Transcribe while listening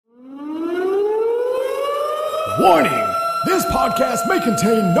Warning! This podcast may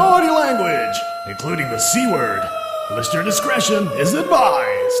contain naughty language, including the C word. Listener discretion is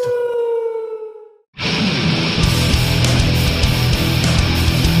advised.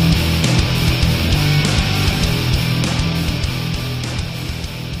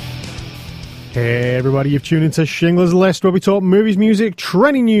 Hey everybody, you've tuned into Shingler's List, where we talk movies, music,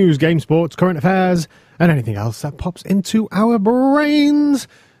 trending news, game sports, current affairs, and anything else that pops into our brains.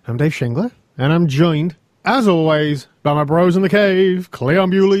 I'm Dave Shingler, and I'm joined, as always, by my bros in the cave,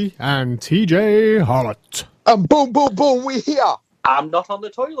 Cleon Bewley and TJ Hollett. And boom, boom, boom, we're here. I'm not on the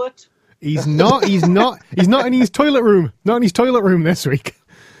toilet. He's not in his toilet room. Not in his toilet room this week.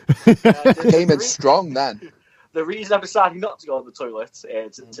 Came in strong then. The reason I'm deciding not to go on the toilet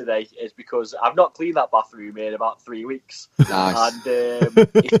today is because I've not cleaned that bathroom in about 3 weeks. Nice. And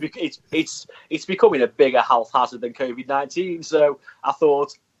it's becoming a bigger health hazard than COVID-19. So I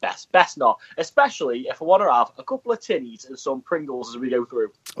thought, best not. Especially if I want to have a couple of tinnies and some Pringles as we go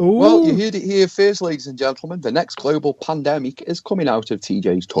through. Ooh. Well, you heard it here first, ladies and gentlemen. The next global pandemic is coming out of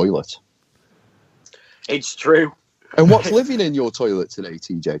TJ's toilet. It's true. And what's living in your toilet today,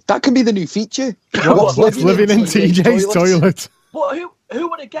 TJ? That can be the new feature. What's living in TJ's toilet? But who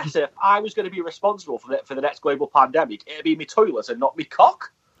would have guessed if I was going to be responsible for the next global pandemic? It'd be my toilet and not my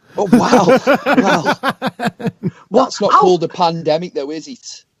cock. Oh, wow. Well, that's not called a pandemic, though, is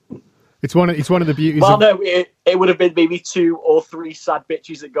it? It's one of the beauties. Well, no, it would have been maybe 2 or 3 sad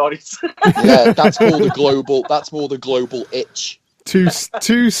bitches that got it. Yeah, that's called a global. That's more the global itch. Two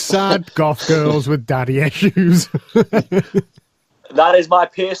sad goth girls with daddy issues. That is my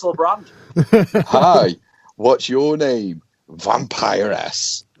personal brand. Hi, what's your name?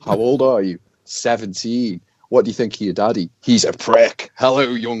 Vampiress. How old are you? 17. What do you think of your daddy? He's a prick. Hello,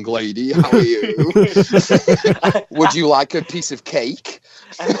 young lady. How are you? Would you like a piece of cake?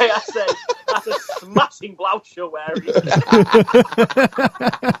 I say, that's a smashing blouse you're wearing.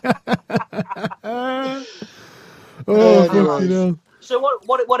 So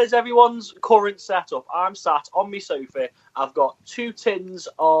what is everyone's current setup? I'm sat on my sofa. I've got 2 tins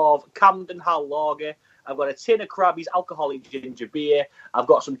of Camden Hal Lager. I've got a tin of Krabby's alcoholic ginger beer. I've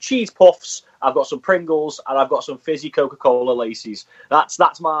got some cheese puffs. I've got some Pringles, and I've got some fizzy Coca-Cola laces. That's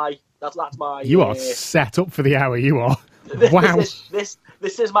my. You are set up for the hour. You are. Wow. This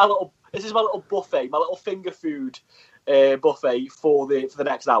is my little buffet, my little finger food buffet for the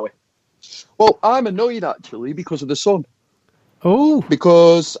next hour. Well, I'm annoyed actually because of the sun. Oh.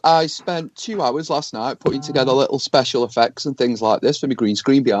 Because I spent 2 hours last night putting together little special effects and things like this for my green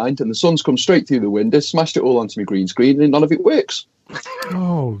screen behind, and the sun's come straight through the window, smashed it all onto my green screen, and none of it works.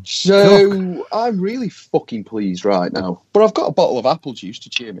 Oh. So I'm really fucking pleased right now. But I've got a bottle of apple juice to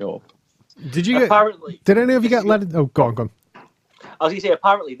cheer me up. Did any of you get let? Oh, go on. I was going to say,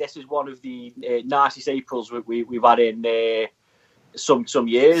 apparently this is one of the nicest Aprils we've had in some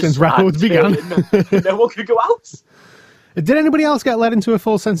years. Since records began. No one could go out. Did anybody else get led into a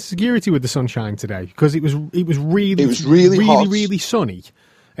false sense of security with the sunshine today? Because it was really sunny,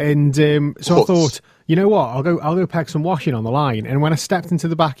 and so I thought, you know what, I'll go pack some washing on the line. And when I stepped into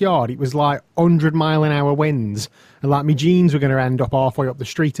the backyard, it was like 100-mile-an-hour winds, and like my jeans were going to end up halfway up the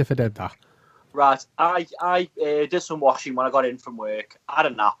street if I did that. Right, I did some washing when I got in from work. I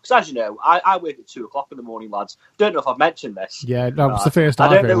don't know, because as you know, I work at 2:00 in the morning, lads. Don't know if I've mentioned this. Yeah, that was the first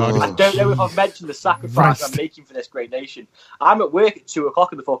time. I don't know if I've mentioned the sacrifice I'm making for this great nation. I'm at work at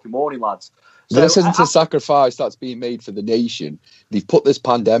 2:00 in the fucking morning, lads. So this isn't a sacrifice that's being made for the nation. They've put this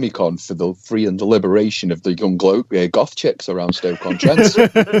pandemic on for the free and the liberation of the young goth chicks around Stoke-on-Trent.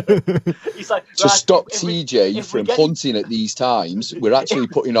 He's like, to stop TJ from hunting at these times, we're actually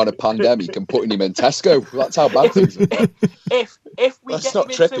putting on a pandemic and putting him in Tesco. That's how bad things are. That's not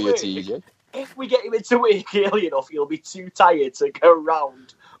trippy, TJ. If we get him into work early enough, he'll be too tired to go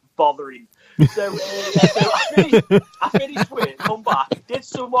round bothering. So I finished work, come back, did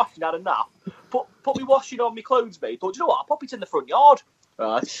some washing, had a nap, put me washing on my clothes, mate. Thought, you know what, I'll pop it in the front yard.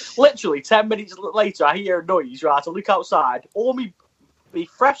 Right. Literally 10 minutes later, I hear a noise. Right, I look outside. All me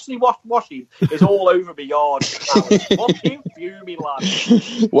freshly washed washing is all over my yard. Fucking fuming,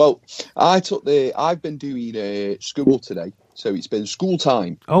 lad. Well, I've been doing school today, so it's been school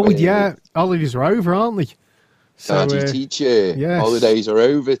time. Oh yeah, holidays are over, aren't they? So, teacher, yes. Holidays are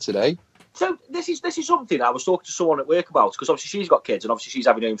over today. So this is something I was talking to someone at work about, because obviously she's got kids and obviously she's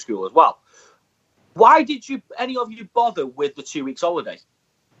having homeschool as well. Why did any of you bother with the 2 weeks holiday?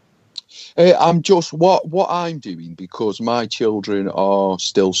 I'm just what I'm doing, because my children are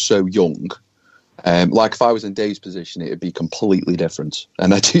still so young. Like if I was in Dave's position, it'd be completely different,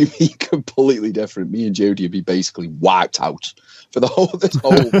 and I do mean completely different. Me and Jodie would be basically wiped out for this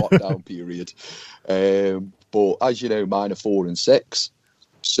whole lockdown period. But as you know, mine are 4 and 6.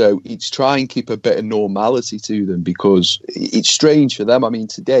 So it's try and keep a bit of normality to them, because it's strange for them. I mean,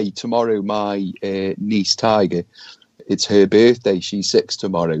 tomorrow, my niece Tiger, it's her birthday. She's 6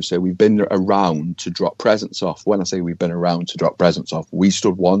 tomorrow. So we've been around to drop presents off. When I say we've been around to drop presents off, we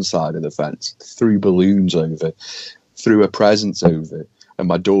stood one side of the fence, threw balloons over, threw a presents over. And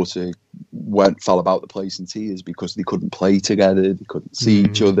my daughter fell about the place in tears because they couldn't play together, they couldn't see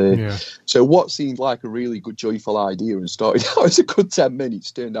each other. Yeah. So what seemed like a really good, joyful idea and started out as a good 10 minutes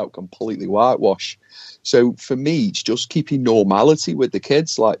turned out completely whitewash. So for me, it's just keeping normality with the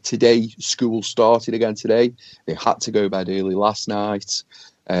kids. Like today, school started again today. They had to go to bed early last night.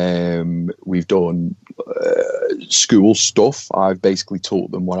 We've done school stuff. I've basically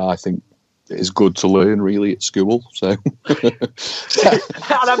taught them what I think is good to learn really at school. So and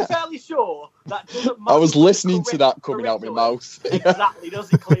I'm fairly sure that doesn't matter. I was listening to that coming out of my mouth. Exactly,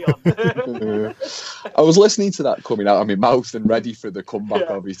 does it, Cleon? I was listening to that coming out of my mouth and ready for the comeback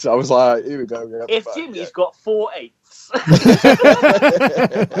of it. So I was like, here we go. Yeah, if Jimmy's got 4 8s.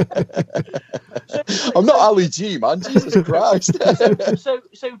 I'm not Ali G, man. Jesus Christ. So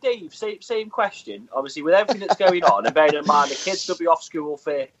Dave, same question. Obviously, with everything that's going on, and bearing in mind the kids will be off school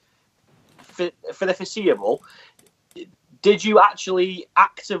for the foreseeable, did you actually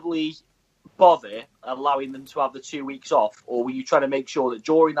actively bother allowing them to have the 2 weeks off, or were you trying to make sure that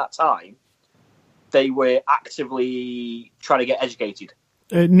during that time they were actively trying to get educated?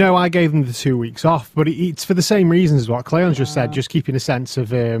 No, I gave them the 2 weeks off, but it's for the same reasons as what Cleon just said, just keeping a sense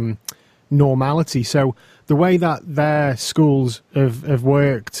of normality. So the way that their schools have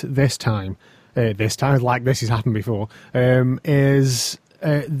worked this time, like this has happened before, is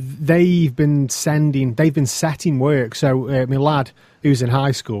they've been setting work. So my lad who's in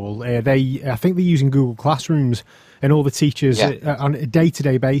high school, I think they're using Google Classrooms, and all the teachers on a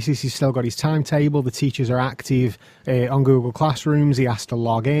day-to-day basis, he's still got his timetable. The teachers are active on Google Classrooms. He has to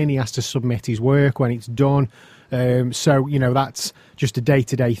log in. He has to submit his work when it's done. So, that's just a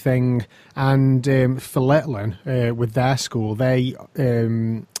day-to-day thing. And for Littlin, with their school, they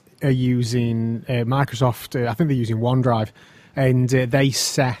are using Microsoft, I think they're using OneDrive, and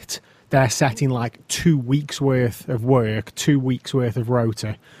they're setting like 2 weeks worth of work, 2 weeks worth of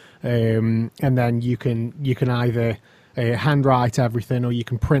rota, and then you can either handwrite everything, or you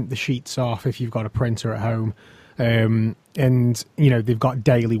can print the sheets off if you've got a printer at home. And they've got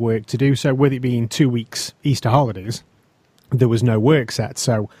daily work to do. So with it being 2 weeks Easter holidays, there was no work set.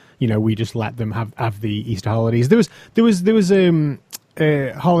 So we just let them have the Easter holidays. There was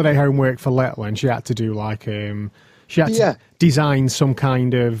holiday homework for Little, and she had to do like she had to design some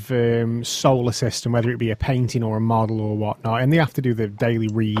kind of solar system, whether it be a painting or a model or whatnot, and they have to do the daily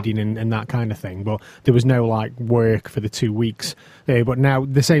reading and that kind of thing. But there was no like work for the 2 weeks. But now,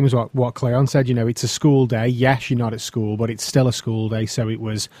 the same as what Cleon said, it's a school day. Yes, you're not at school, but it's still a school day. So it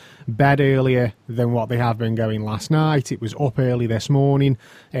was bed earlier than what they have been going last night. It was up early this morning,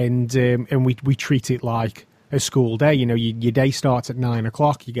 and we treat it like a school day. Your day starts at 9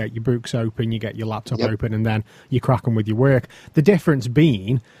 o'clock, you get your books open, you get your laptop open, and then you crack on with your work. The difference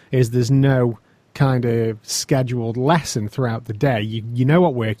being is there's no kind of scheduled lesson throughout the day. You know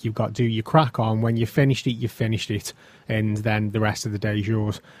what work you've got to do, you crack on. When you've finished it, and then the rest of the day is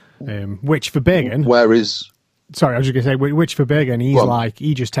yours. Which for Biggin... Sorry, I was just going to say, which for Biggin,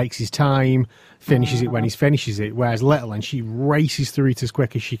 he just takes his time, finishes it when he finishes it, whereas Little, and she races through it as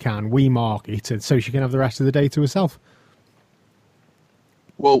quick as she can. We mark it, and so she can have the rest of the day to herself.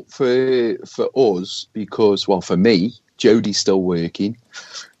 Well, for us, because, for me, Jodie's still working,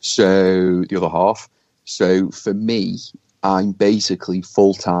 so the other half. So for me, I'm basically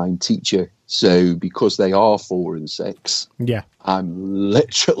full-time teacher. So because they are 4 and 6, I'm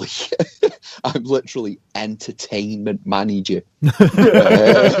literally entertainment manager for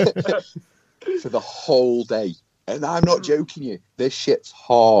the whole day. And I'm not joking you. This shit's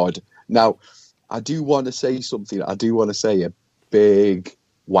hard. Now, I do want to say something. I do want to say a big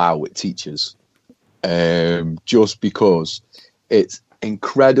wow at teachers. Just because it's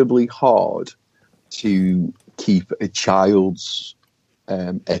incredibly hard to keep a child's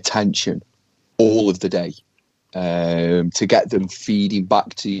attention all of the day, to get them feeding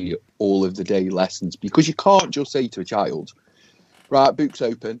back to you all of the day lessons, because you can't just say to a child, right, book's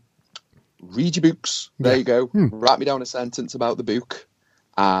open, read your books, there you go, write me down a sentence about the book,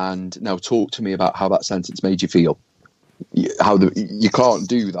 and now talk to me about how that sentence made you feel. You can't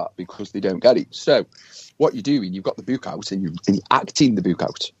do that because they don't get it. So what you're doing, you've got the book out and you're acting the book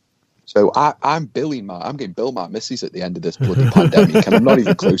out. So I'm getting Bill my missus at the end of this bloody pandemic, and I'm not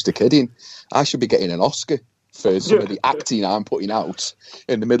even close to kidding. I should be getting an Oscar for some of the acting I'm putting out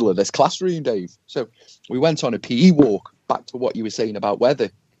in the middle of this classroom, Dave. So we went on a PE walk, back to what you were saying about weather,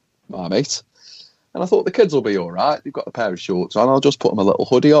 my mate. And I thought the kids will be all right. They've got a pair of shorts on. I'll just put them a little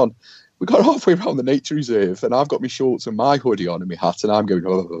hoodie on. We got halfway around the nature reserve, and I've got my shorts and my hoodie on and my hat, and I'm going,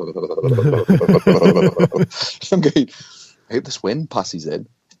 I'm going, I hope this wind passes in.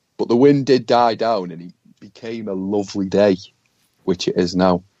 But the wind did die down, and it became a lovely day, which it is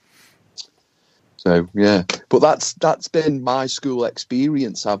now. So, yeah. But that's been my school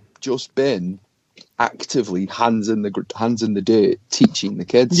experience. I've just been actively hands in the dirt teaching the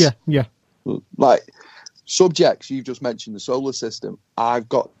kids. Yeah. Like subjects, you've just mentioned the solar system. I've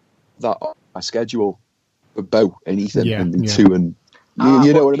got that on my schedule for both and Ethan and the two, and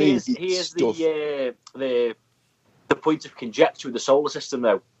you know what I mean. Here's the point of conjecture with the solar system,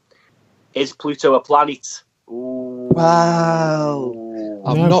 though. Is Pluto a planet? Ooh. Well,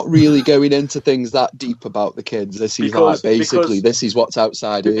 I'm not really going into things that deep about the kids. This is this is what's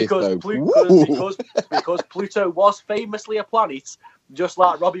outside Earth, though. Because Pluto was famously a planet, just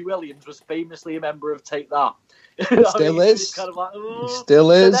like Robbie Williams was famously a member of Take That. Still is. It's kind of like,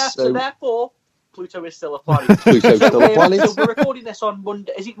 still is. So therefore, Pluto is still a planet. Pluto's still a planet. So we're recording this on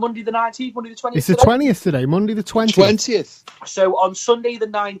Monday. Is it Monday the 19th? Monday the 20th? It's the 20th today. Monday the 20th. 20th. So on Sunday the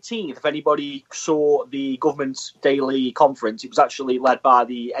 19th, if anybody saw the government's daily conference, it was actually led by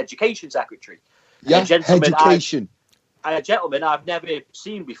the Education Secretary. Yeah, education. A gentleman I've never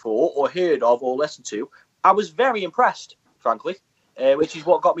seen before or heard of or listened to. I was very impressed, frankly, which is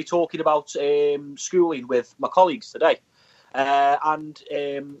what got me talking about schooling with my colleagues today. And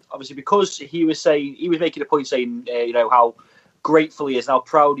obviously, because he was making a point saying, how grateful he is, and how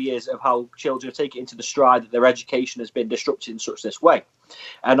proud he is of how children have taken into the stride that their education has been disrupted in such this way.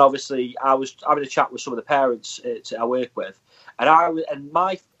 And obviously, I was having a chat with some of the parents I work with, and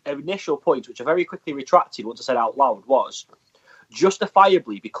my initial point, which I very quickly retracted once I said out loud, was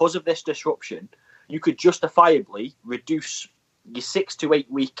justifiably, because of this disruption, you could justifiably reduce your 6 to 8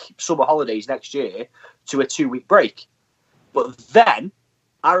 week summer holidays next year to a 2-week break. But then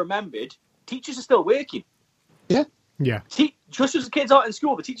I remembered teachers are still working. Yeah. Just as the kids aren't in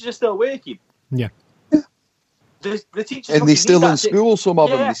school, the teachers are still working. Yeah. The teachers and they're still in school, some of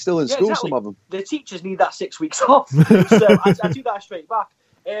them. They're still in school, exactly. some of them. The teachers need that 6 weeks off. So I do that straight back.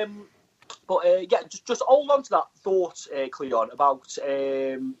 Just hold on to that thought, Cleon, about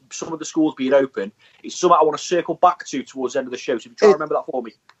some of the schools being open. It's something I want to circle back to towards the end of the show. So if you try to remember that for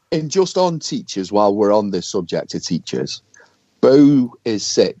me. And just on teachers, while we're on this subject of teachers, Bo is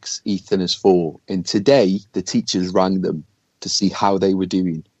 6, Ethan is 4, and today the teachers rang them to see how they were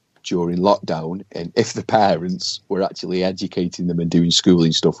doing during lockdown and if the parents were actually educating them and doing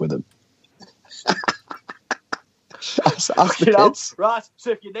schooling stuff with them. Ask the kids. Right,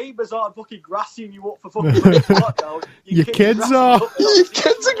 so if your neighbours aren't fucking grassing you up for fucking lockdown, your kids are. Your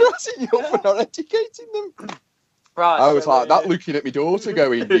kids are grassing you up for not educating them. Right, I was that looking at my daughter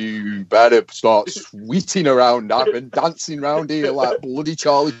going, you better start sweeting around. I've been dancing around here like bloody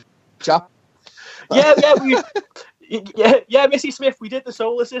Charlie Chaplin. Yeah, Missy Smith, we did the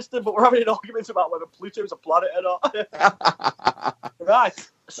solar system, but we're having an argument about whether Pluto's a planet or not. Right.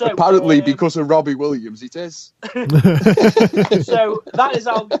 So apparently, because of Robbie Williams, it is. So that is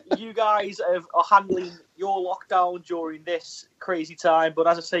how you guys are handling your lockdown during this crazy time. But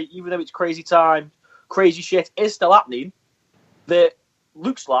as I say, even though it's crazy time, crazy shit is still happening that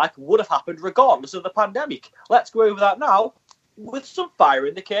looks like would have happened regardless of the pandemic. Let's go over that now with some Fire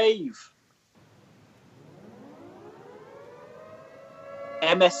in the Cave.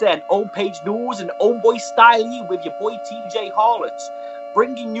 MSN, homepage news and homeboy style with your boy TJ Harlot,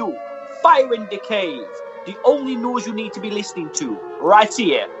 bringing you Fire in the Cave, the only news you need to be listening to right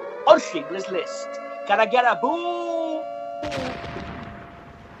here on Schindler's List. Can I get a boo?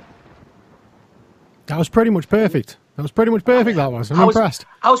 That was pretty much perfect. That was I'm impressed.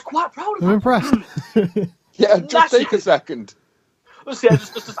 I was quite proud of that. I'm impressed. Yeah, just take a second.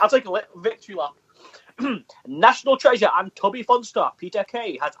 I'll take a victory lap. National treasure and Tubby Fun star Peter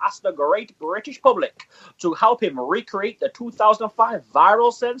Kay has asked the great British public to help him recreate the 2005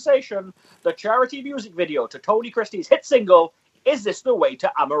 viral sensation, the charity music video to Tony Christie's hit single, Is This the Way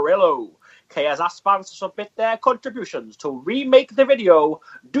to Amarillo? Kay has asked fans to submit their contributions to remake the video,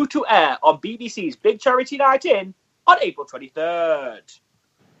 due to air on BBC's Big Charity Night In on April 23rd.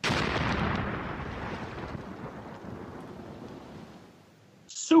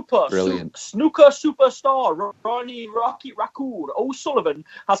 Brilliant. Snooker superstar Ronnie Rocky Raccoon O'Sullivan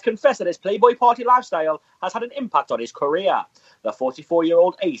has confessed that his Playboy party lifestyle has had an impact on his career. The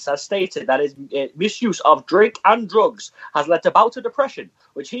 44-year-old ace has stated that his misuse of drink and drugs has led to bouts of depression,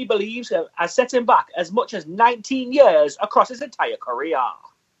 which he believes has set him back as much as 19 years across his entire career.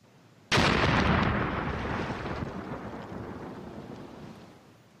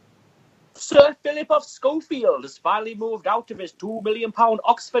 Sir Philip of Schofield has finally moved out of his £2 million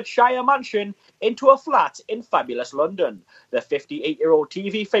Oxfordshire mansion into a flat in fabulous London. The 58-year-old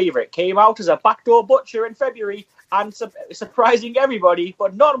TV favourite came out as a backdoor butcher in February and surprising everybody,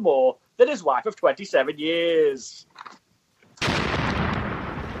 but not more than his wife of 27 years.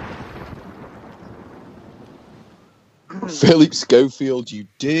 Philip Schofield, you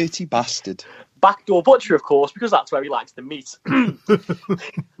dirty bastard. Backdoor butcher, of course, because that's where he likes the meat.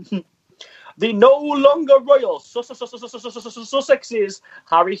 The no longer royal Sussexes,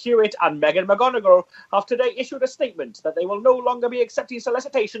 Harry Hewitt and Meghan McGonagall, have today issued a statement that they will no longer be accepting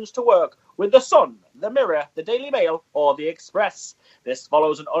solicitations to work with The Sun, The Mirror, The Daily Mail or The Express. This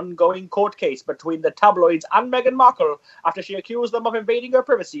follows an ongoing court case between the tabloids and Meghan Markle after she accused them of invading her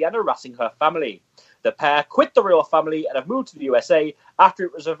privacy and harassing her family. The pair quit the royal family and have moved to the USA after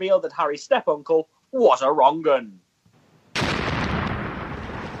it was revealed that Harry's step-uncle was a wrong-un.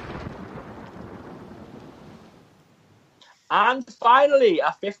 And finally,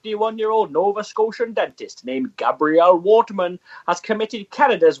 a 51-year-old Nova Scotian dentist named Gabrielle Waterman has committed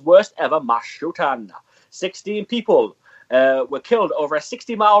Canada's worst ever mass shooting. 16 people were killed over a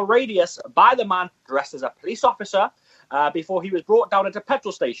 60-mile radius by the man dressed as a police officer before he was brought down at a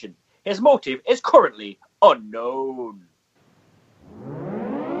petrol station. His motive is currently unknown.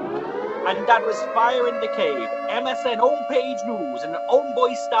 And that was Fire in the Cave, MSN homepage news and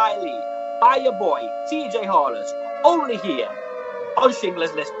Homeboy Styley by your boy, TJ Harless. Only here on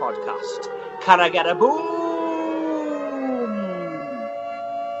Schindler's List podcast. Can I get a boom?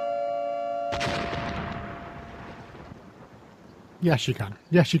 Yes, you can.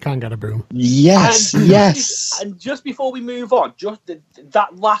 Yes, you can get a boom. Yes, yes. And just before we move on, just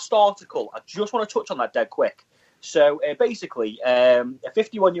that last article, I just want to touch on that dead quick. So basically, a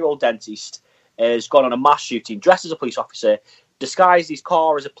 51-year-old dentist has gone on a mass shooting, dressed as a police officer, disguised his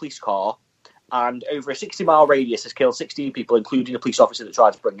car as a police car, and over a 60-mile radius has killed 16 people, including a police officer that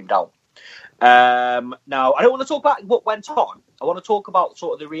tried to bring him down. Now, I don't want to talk about what went on. I want to talk about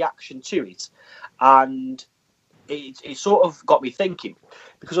sort of the reaction to it. And it sort of got me thinking.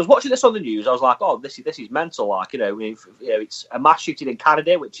 Because I was watching this on the news, I was like, oh, this is mental. Like, it's a mass shooting in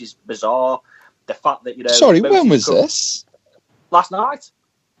Canada, which is bizarre. The fact that, Sorry, when was this? Last night.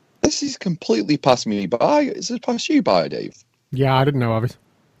 This is completely passed me by. Is it passed you by, Dave? Yeah, I didn't know of it.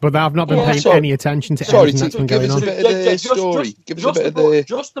 But I've not been paying any attention to anything that's been going on. Give us a bit of the story. Give us a bit of the...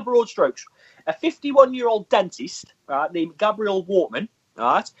 Just the broad strokes. A 51-year-old dentist named Gabrielle Waterman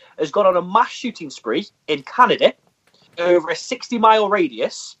has gone on a mass shooting spree in Canada over a 60-mile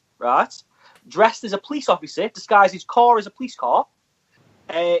radius, dressed as a police officer, disguised his car as a police car.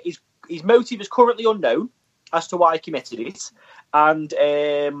 His motive is currently unknown as to why he committed it. And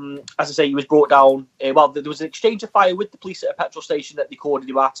as I say, he was brought down. There was an exchange of fire with the police at a petrol station that they corded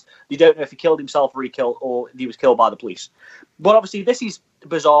him at. They don't know if he killed himself or he was killed by the police. But obviously, this is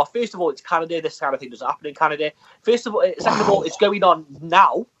bizarre. First of all, it's Canada. This kind of thing doesn't happen in Canada. Second of all, it's going on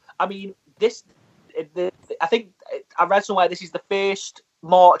now. I mean, I think I read somewhere this is the first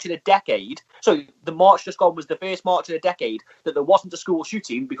march in a decade. So the march just gone was the first march in a decade that there wasn't a school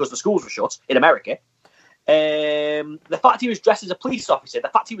shooting because the schools were shut in America. The fact he was dressed as a police officer, the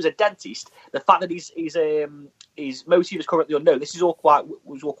fact he was a dentist, the fact that his motive is currently unknown. This is all quite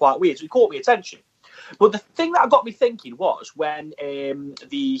weird. So it caught me attention. But the thing that got me thinking was when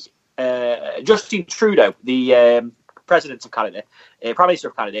Justin Trudeau, the president of Canada, Prime Minister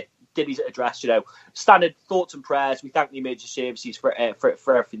of Canada, did his address. Standard thoughts and prayers. We thank the emergency services for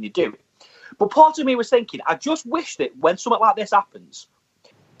everything they do. But part of me was thinking, I just wish that when something like this happens,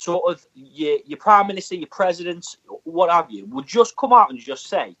 sort of your prime minister, your president, what have you, would just come out and just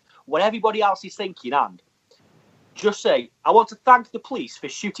say what everybody else is thinking and just say, I want to thank the police for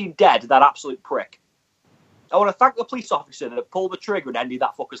shooting dead that absolute prick. I want to thank the police officer that pulled the trigger and ended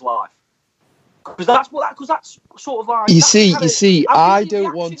that fucker's life. Because that's sort of like... You see, I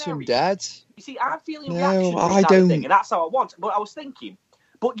don't want him dead. You see, I'm feeling reactionary I don't. Thing, and that's how I want. But I was thinking,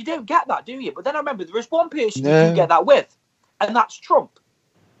 but you don't get that, do you? But then I remember there is one person you do get that with, and that's Trump.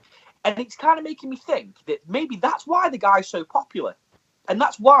 And it's kind of making me think that maybe that's why the guy's so popular. And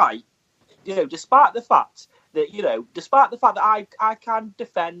that's why, despite the fact that I can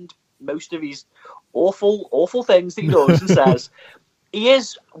defend most of his awful things that he does and says, he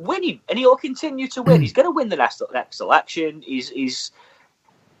is winning, and he'll continue to win. He's going to win the next election. He's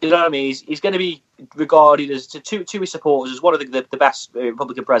you know what I mean? He's going to be regarded as to his supporters as one of the best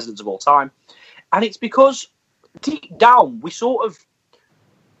Republican presidents of all time, and it's because deep down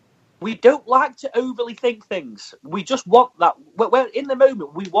we don't like to overly think things. We just want that. Well, in the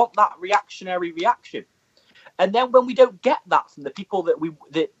moment, we want that reactionary reaction, and then when we don't get that from the people that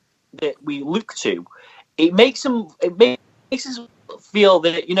we look to, it makes us feel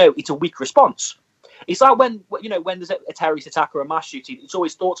that it's a weak response. It's like when there's a terrorist attack or a mass shooting, it's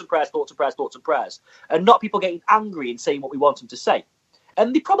always thoughts and prayers, thoughts and prayers, thoughts and prayers, and not people getting angry and saying what we want them to say.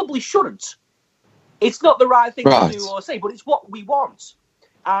 And they probably shouldn't. It's not the right thing to do or say, but it's what we want.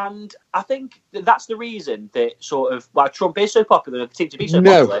 And I think that's the reason that sort of why Trump is so popular and continues to be so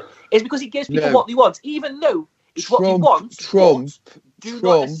popular, is because he gives people what they want, even though it's what they want. Trump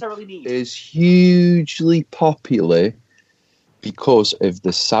not necessarily need. Is hugely popular because of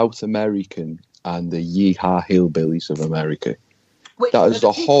the South American and the yeehaw hillbillies of America. That is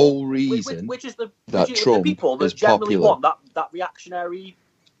the whole reason that Trump the people that is generally popular. Want that reactionary.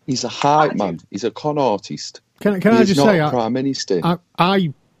 He's a hype man. He's a con artist. Can I just say, Prime Minister.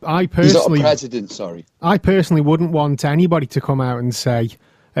 I personally, he's not a president. Sorry, I personally wouldn't want anybody to come out and say,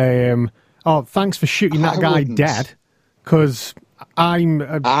 "Oh, thanks for shooting that guy dead," because I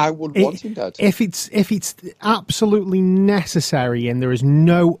would want him dead. If it's absolutely necessary and there is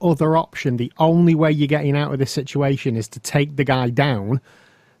no other option, the only way you're getting out of this situation is to take the guy down,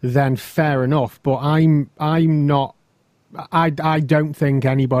 then fair enough. But I'm not. I don't think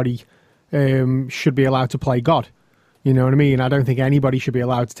anybody should be allowed to play God. You know what I mean? I don't think anybody should be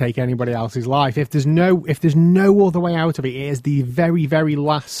allowed to take anybody else's life. If there's no other way out of it, it is the very, very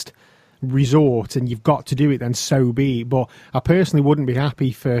last resort, and you've got to do it, then so be it. But I personally wouldn't be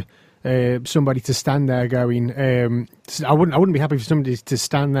happy for somebody to stand there going, I wouldn't be happy for somebody to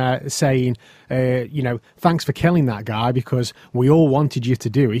stand there saying, thanks for killing that guy because we all wanted you to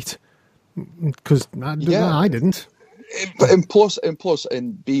do it. Because I didn't. And plus,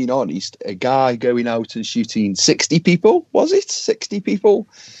 and being honest, a guy going out and shooting 60 people, was it? 60 people?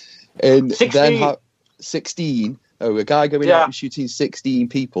 And 16. Then 16. Oh, a guy going out and shooting 16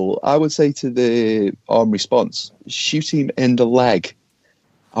 people. I would say to the armed response, shoot him in the leg.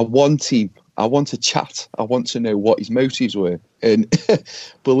 I want him. I want to chat. I want to know what his motives were. And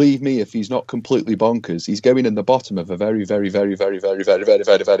believe me, if he's not completely bonkers, he's going in the bottom of a very, very, very, very, very, very, very,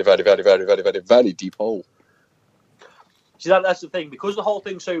 very, very, very, very, very, very, very, very deep hole. See, that's the thing. Because the whole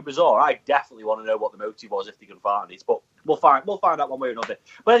thing's so bizarre, I definitely want to know what the motive was if they can find it. But we'll find out one way or another.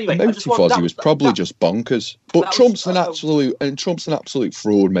 But anyway, the motive was probably just bonkers. But Trump's an absolute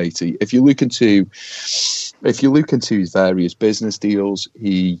fraud, matey. If you look into his various business deals,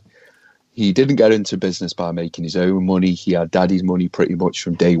 he didn't get into business by making his own money. He had daddy's money pretty much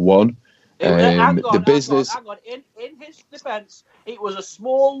from day one. Hang on. In his defence, it was a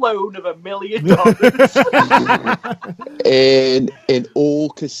small loan of $1 million. in all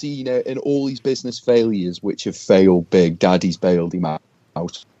casino, in all his business failures, which have failed big, daddy's bailed him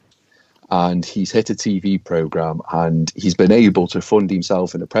out. And he's hit a TV program, and he's been able to fund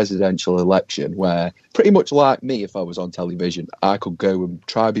himself in a presidential election where, pretty much like me, if I was on television, I could go and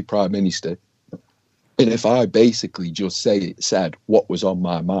try to be prime minister. And if I basically just said what was on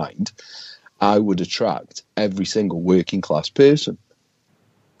my mind, I would attract every single working class person.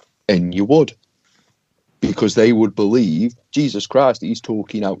 And you would. Because they would believe, Jesus Christ, he's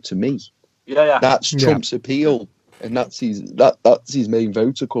talking out to me. Yeah. That's Trump's appeal. And that's his main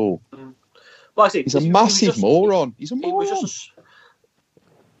voter call. Well, he's a massive moron. He's a moron.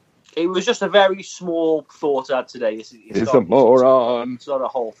 It was just a very small thought I had today. He's a moron. It's not a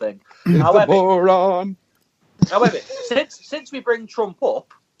whole thing. He's a moron. However, since we bring Trump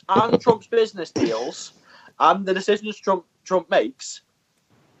up, and Trump's business deals, and the decisions Trump makes,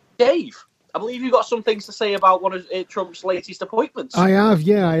 Dave, I believe you've got some things to say about one of Trump's latest appointments. I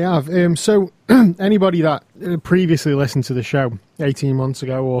have. So anybody that previously listened to the show 18 months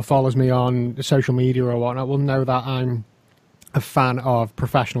ago or follows me on social media or whatnot will know that I'm a fan of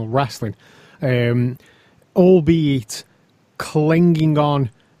professional wrestling, albeit clinging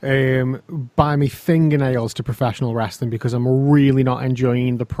on by my fingernails to professional wrestling because I'm really not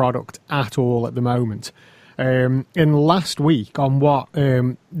enjoying the product at all at the moment. In last week, on what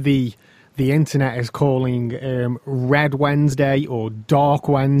the internet is calling Red Wednesday or Dark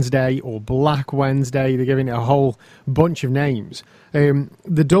Wednesday or Black Wednesday, they're giving it a whole bunch of names. The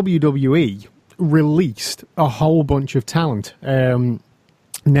WWE released a whole bunch of talent,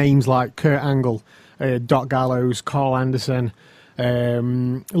 names like Kurt Angle, Doc Gallows, Carl Anderson,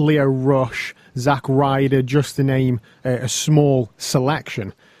 Leo Rush, Zack Ryder, just to name a small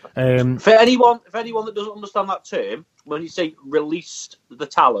selection. For anyone that doesn't understand that term, when you say released the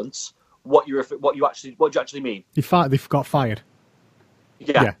talents, what do you actually mean? They've got fired.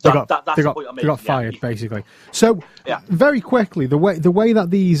 Yeah, they got fired, basically. So, very quickly, the way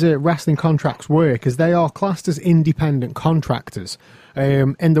that these wrestling contracts work is they are classed as independent contractors,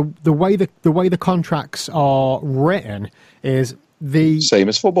 and the way the contracts are written is the same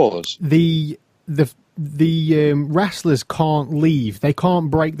as footballers. The wrestlers can't leave. They can't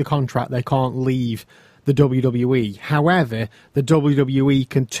break the contract. They can't leave the WWE. However, the WWE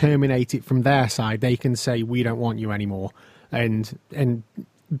can terminate it from their side. They can say, we don't want you anymore, and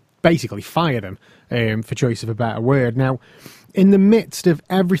basically fire them, for choice of a better word. Now, in the midst of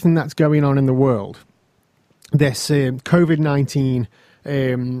everything that's going on in the world, this COVID-19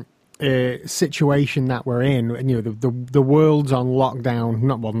 situation that we're in, and the world's on lockdown.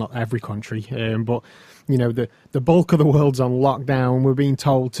 Not every country, but the bulk of the world's on lockdown. We're being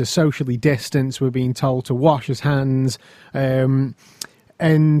told to socially distance. We're being told to wash our hands. And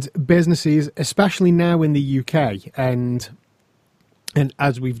businesses, especially now in the UK, and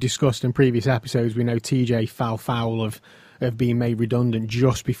as we've discussed in previous episodes, we know TJ fell foul of being made redundant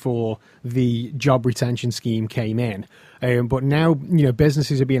just before the job retention scheme came in. But now,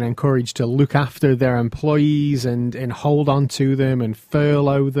 businesses are being encouraged to look after their employees and hold on to them and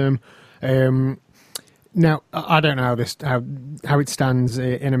furlough them. Now, I don't know how it stands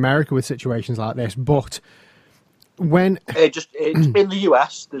in America with situations like this, but when in the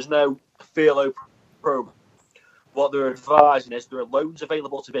US, there's no furlough program. What they're advising is there are loans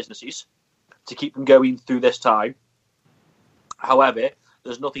available to businesses to keep them going through this time. However,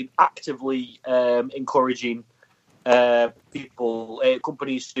 there's nothing actively encouraging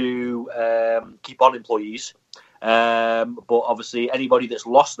companies to keep on employees. But obviously, anybody that's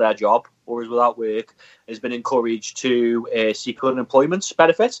lost their job or is without work has been encouraged to seek unemployment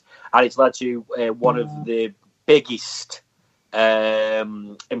benefit, and it's led to one of the biggest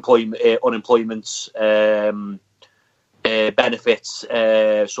unemployment benefits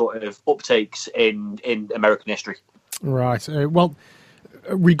sort of uptakes in American history. Right. Well,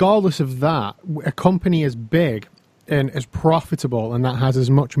 regardless of that, a company as big and as profitable and that has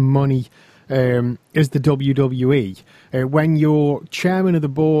as much money as the WWE, when your chairman of the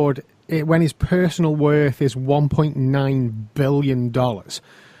board, when his personal worth is $1.9 billion,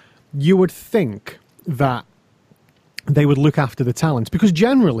 you would think that they would look after the talent, because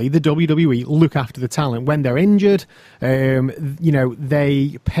generally the WWE look after the talent when they're injured.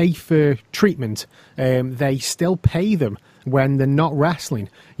 They pay for treatment. They still pay them when they're not wrestling.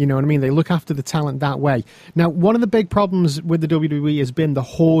 You know what I mean? They look after the talent that way. Now, one of the big problems with the WWE has been the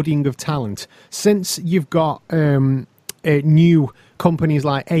hoarding of talent. Since you've got new companies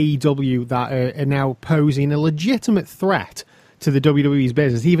like AEW that are now posing a legitimate threat to the WWE's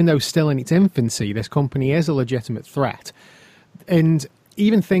business, even though still in its infancy, this company is a legitimate threat. And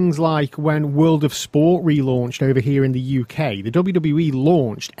even things like when World of Sport relaunched over here in the UK, the WWE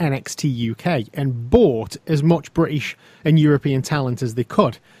launched NXT UK and bought as much British and European talent as they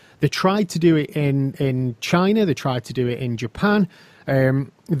could. They tried to do it in China, they tried to do it in Japan.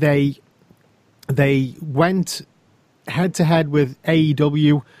 They went head-to-head with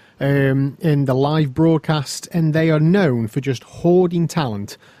AEW in the live broadcast, and they are known for just hoarding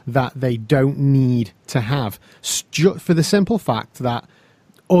talent that they don't need to have, for the simple fact that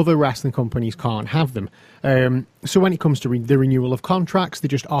other wrestling companies can't have them. So when it comes to the renewal of contracts, they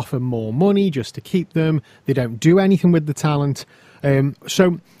just offer more money just to keep them. They don't do anything with the talent.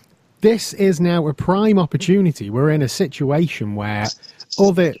 So this is now a prime opportunity. We're in a situation where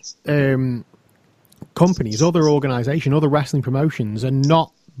other companies, other organisations, other wrestling promotions are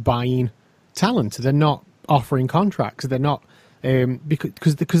not buying talent. They're not offering contracts. They're not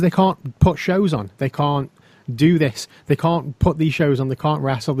because they can't put shows on. They can't do this. They can't put these shows on. They can't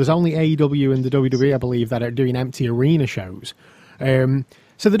wrestle. There's only AEW and the WWE, I believe, that are doing empty arena shows. So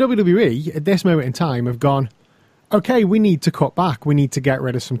the WWE at this moment in time have gone, okay, we need to cut back. We need to get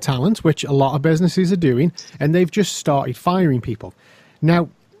rid of some talent, which a lot of businesses are doing, and they've just started firing people. Now,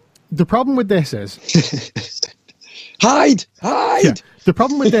 the problem with this is hide. Yeah, the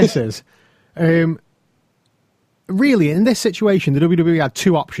problem with this is, really, in this situation, the WWE had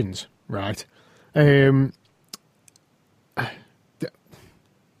two options, right? There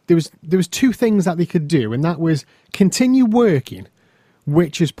was two things that they could do, and that was continue working,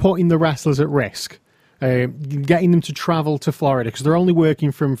 which is putting the wrestlers at risk, getting them to travel to Florida, because they're only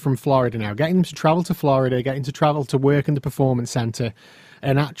working from Florida now, getting them to travel to Florida, getting to travel to work in the Performance Center,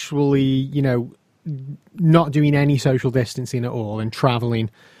 and actually, not doing any social distancing at all and travelling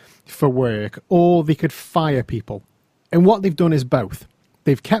for work, or they could fire people. And what they've done is both.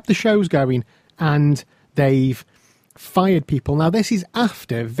 They've kept the shows going and they've fired people. Now, this is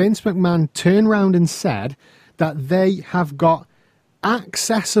after Vince McMahon turned around and said that they have got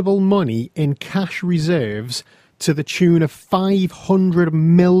accessible money in cash reserves to the tune of $500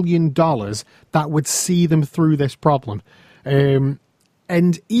 million that would see them through this problem. And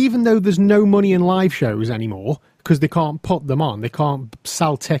even though there's no money in live shows anymore, because they can't put them on, they can't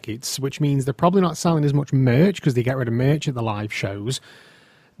sell tickets, which means they're probably not selling as much merch because they get rid of merch at the live shows.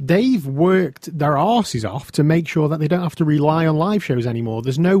 They've worked their arses off to make sure that they don't have to rely on live shows anymore.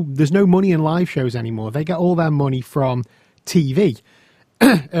 There's no money in live shows anymore. They get all their money from TV.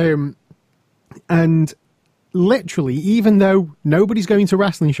 And literally, even though nobody's going to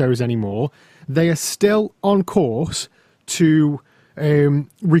wrestling shows anymore, they are still on course to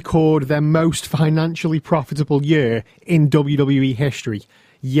record their most financially profitable year in WWE history.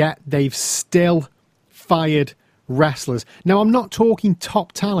 Yet they've still fired wrestlers. Now, I'm not talking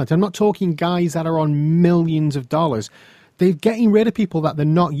top talent. I'm not talking guys that are on millions of dollars. They're getting rid of people that they're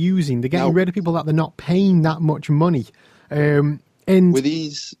not using. They're getting rid of people that they're not paying that much money. And were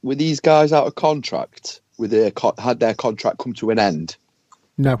these guys out of contract? Had their contract come to an end?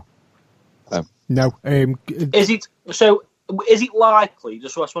 No. Oh. No. Is it likely,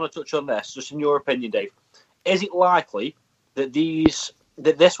 just so I just want to touch on this, just in your opinion, Dave, is it likely that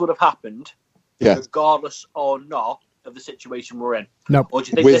this would have happened regardless or not of the situation we're in? No. Or do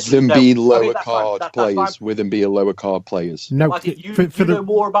you think with them being lower card players? With them being lower card players? No. Like you know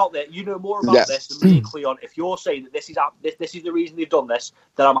more about that. You know more about this than me, Cleon. If you're saying that this is the reason they've done this,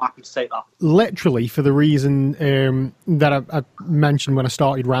 then I'm happy to take that. Literally, for the reason that I mentioned when I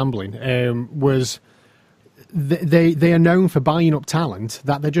started rambling, was they are known for buying up talent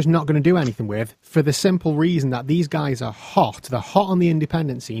that they're just not going to do anything with, for the simple reason that these guys are hot. They're hot on the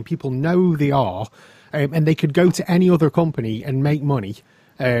independent scene. People know they are. And they could go to any other company and make money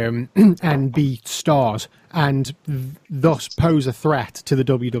and be stars and thus pose a threat to the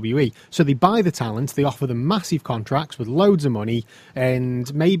WWE. So they buy the talent, they offer them massive contracts with loads of money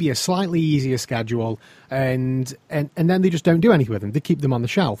and maybe a slightly easier schedule, and then they just don't do anything with them. They keep them on the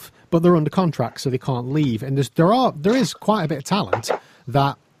shelf, but they're under contract, so they can't leave. And there is quite a bit of talent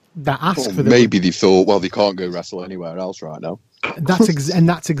that ask for them. Maybe they thought, well, they can't go wrestle anywhere else right now. That's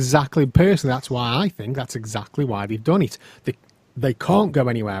exactly, personally, that's why I think that's exactly why they've done it. They can't go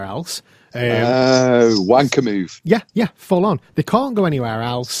anywhere else. Wanker move. Yeah, full on. They can't go anywhere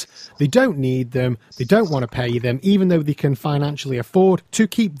else. They don't need them. They don't want to pay them, even though they can financially afford to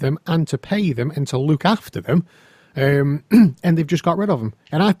keep them and to pay them and to look after them. And they've just got rid of them.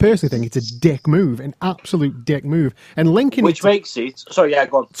 And I personally think it's a dick move, an absolute dick move. And linking Which makes it... Sorry, yeah,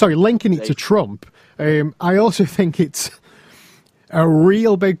 go on. Sorry, linking it to Trump, I also think it's a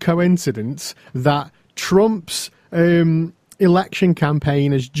real big coincidence that Trump's election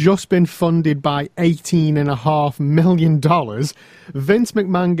campaign has just been funded by $18.5 million. Vince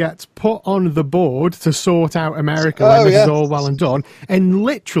McMahon gets put on the board to sort out America when this is all well and done. And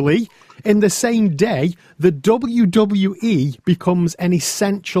literally, in the same day, the WWE becomes an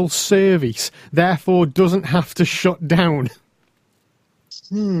essential service, therefore doesn't have to shut down.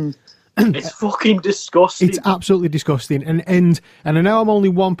 It's fucking disgusting. It's absolutely disgusting. And I know I'm only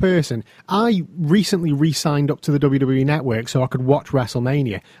one person. I recently re-signed up to the WWE Network so I could watch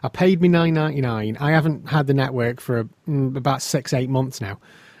WrestleMania. I paid me $9.99. I haven't had the network for about 6-8 months now.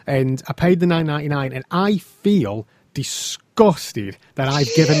 And I paid the $9.99, and I feel disgusted that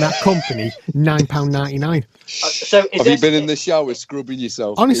I've given that company £9.99. So have you been in the shower scrubbing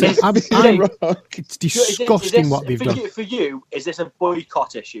yourself? Honestly, it's disgusting what they've done. For you, is this a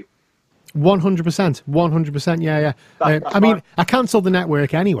boycott issue? 100%, yeah. I mean, I cancelled the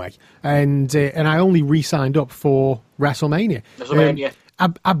network anyway, and I only re-signed up for WrestleMania.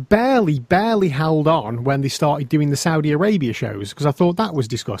 I barely held on when they started doing the Saudi Arabia shows because I thought that was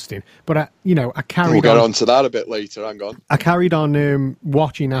disgusting. But I carried on. We'll get on to that a bit later. Hang on. I carried on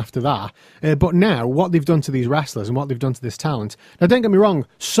watching after that. But now, what they've done to these wrestlers and what they've done to this talent. Now, don't get me wrong.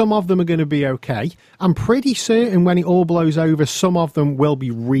 Some of them are going to be okay. I'm pretty certain when it all blows over, some of them will be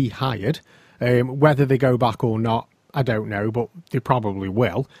rehired. Whether they go back or not, I don't know, but they probably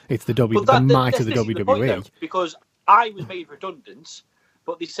will. It's the might of the WWE. The point, though, because I was made redundant.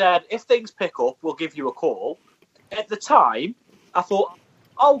 But they said, if things pick up, we'll give you a call. At the time, I thought,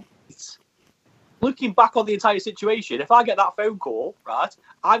 looking back on the entire situation, if I get that phone call, right,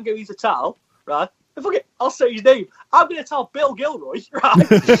 I'm going to tell, right, I'll say his name. I'm going to tell Bill Gilroy, right,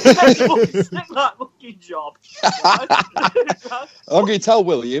 stick that fucking job. Right? I'm going to tell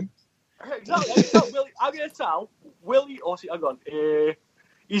William. Exactly. I'm going to tell Willie. Oh, hang on.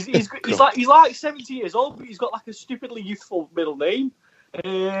 He's like 70 years old, but he's got like a stupidly youthful middle name.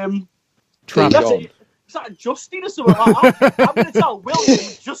 Is that Justin or something like that? I'm going to tell William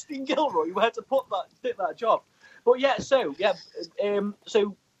Justin Gilroy where to put that job. But so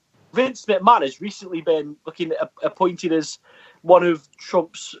Vince McMahon has recently been appointed as one of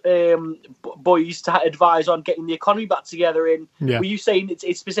Trump's boys to advise on getting the economy back together. Were you saying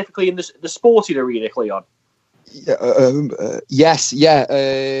it's specifically in the sporting arena, Cleon? Yes.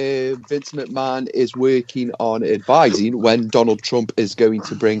 Vince McMahon is working on advising when Donald Trump is going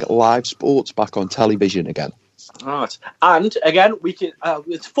to bring live sports back on television again. Right. And again, we can.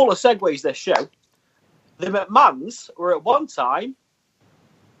 It's full of segues. This show. The McMahons were at one time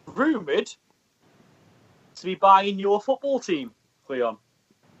rumoured to be buying your football team, Cleon.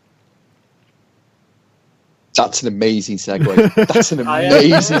 That's an amazing segue. That's an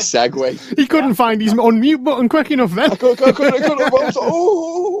amazing segue. He couldn't find his unmute button quick enough then. I couldn't.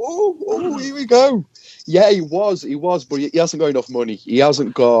 Here we go. Yeah, he was, but he hasn't got enough money. He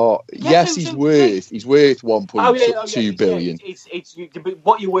hasn't got. He's worth 1.2 billion. It's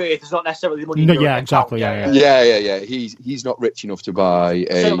what you're worth is not necessarily the money. No, yeah, exactly. Yeah. He's not rich enough to buy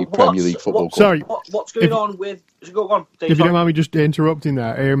a Premier League football club. Sorry, what's going on with? Go on. Dave, if you don't mind me just interrupting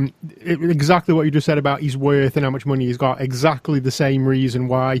there, exactly what you just said about his worth and how much money he's got. Exactly the same reason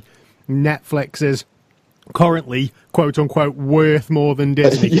why Netflix is currently, quote unquote, worth more than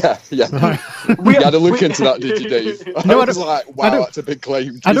Disney. Yeah. You had a look into that, did you, Dave? I was like, wow, that's a big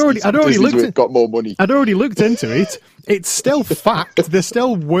claim. I'd already got more money. I'd already looked into it. It's still fact. They're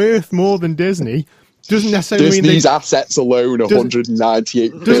still worth more than Disney. Doesn't necessarily mean Disney's assets alone,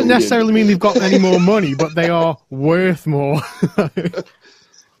 198 billion. Doesn't necessarily mean they've got any more money, but they are worth more.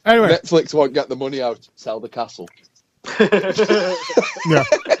 Anyway, Netflix won't get the money out. Sell the castle. Yeah.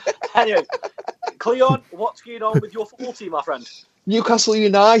 Anyway, Cleon, what's going on with your football team, my friend? Newcastle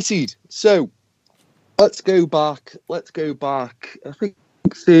United. So let's go back. I think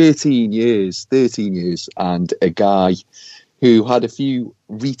 13 years, and a guy who had a few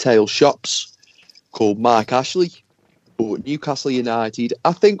retail shops called Mike Ashley bought Newcastle United,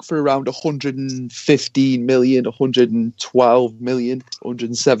 I think for around 115 million, 112 million,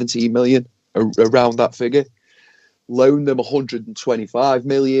 117 million, around that figure. Loaned them 125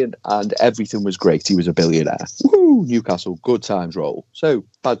 million, and everything was great. He was a billionaire. Woo! Newcastle, good times roll. So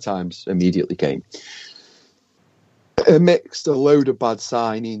bad times immediately came. Mixed a load of bad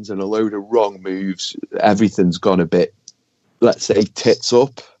signings and a load of wrong moves. Everything's gone a bit, let's say, tits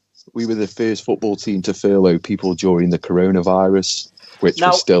up. We were the first football team to furlough people during the coronavirus, which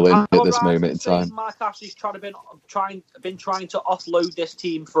we're still in at this moment in time. Mike Ashley's been trying to offload this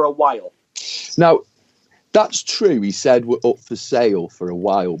team for a while. Now, that's true. He said we're up for sale for a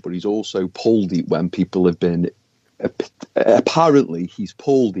while, but he's also pulled it when people have been. Apparently, he's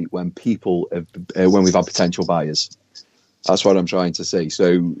pulled it when when we've had potential buyers. That's what I'm trying to say.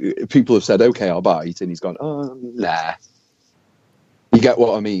 So people have said, "Okay, I'll buy it," and he's gone, "Oh, nah." You get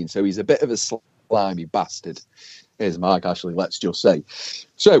what I mean? So he's a bit of a slimy bastard. Here's Mike Ashley, let's just say.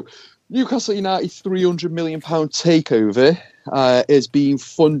 So Newcastle United's £300 million takeover is being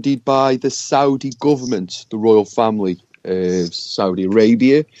funded by the Saudi government, the royal family of Saudi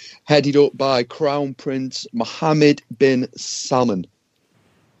Arabia, headed up by Crown Prince Mohammed bin Salman.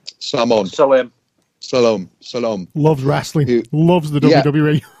 Salam. Loves wrestling. Loves the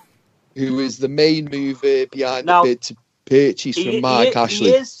WWE. Who is the main mover behind the bid to purchase from Mike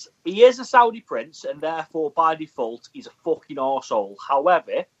Ashley. He is a Saudi prince, and therefore, by default, he's a fucking arsehole.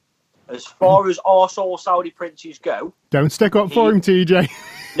 However, as far as arsehole Saudi princes go... Don't stick up for him, TJ.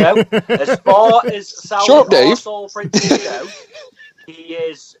 No. As far as Saudi arsehole princes go, he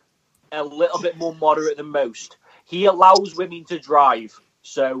is a little bit more moderate than most. He allows women to drive,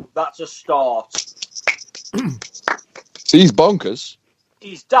 so that's a start. So he's bonkers.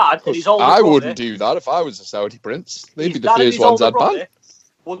 His dad and his older brother. I wouldn't do that if I was a Saudi prince. They'd be the first ones I'd ban.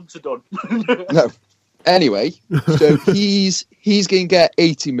 Once done. No. Anyway, so he's going to get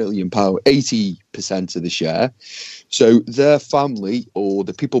 £80 million, 80% of the share. So their family, or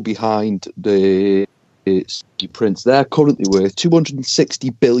the people behind the prince, they're currently worth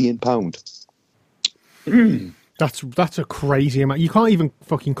 £260 billion. That's a crazy amount. You can't even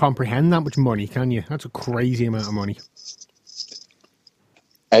fucking comprehend that much money, can you? That's a crazy amount of money.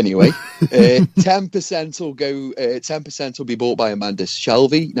 Anyway, 10% will go. 10% will be bought by Amanda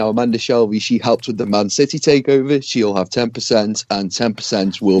Shelby. Now, Amanda Shelby, she helped with the Man City takeover. She'll have 10%, and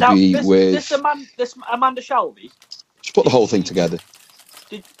 10% will be with this Amanda Shelby. Just put the whole thing together.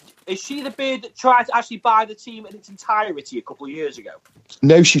 Is she the bird that tried to actually buy the team in its entirety a couple of years ago?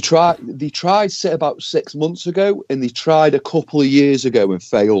 No, she tried. They tried about 6 months ago, and they tried a couple of years ago and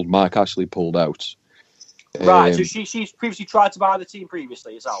failed. Mike Ashley pulled out. Right, so she's previously tried to buy the team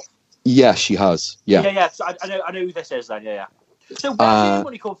previously herself? Yeah, she has. Yeah. So I know who this is then, yeah. So where's her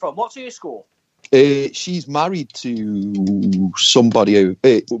money come from? What's her score? She's married to somebody.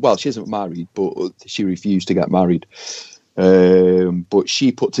 Well, she isn't married, but she refused to get married. But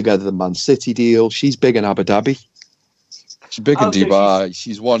she put together the Man City deal. She's big in Abu Dhabi. She's big in Dubai.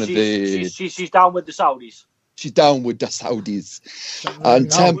 She's one of the... She's down with the Saudis. She's down with the Saudis. And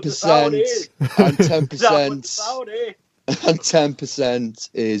 10%... And 10%... And 10%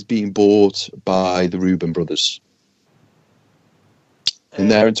 is being bought by the Reuben brothers. And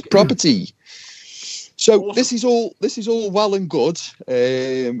they're into property. So awesome. This is all well and good,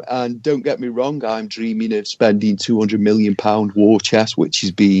 and don't get me wrong, I'm dreaming of spending £200 million war chest, which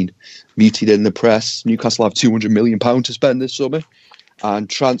has been muted in the press. Newcastle have £200 million to spend this summer, and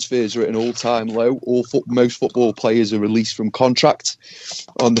transfers are at an all-time low. Most football players are released from contract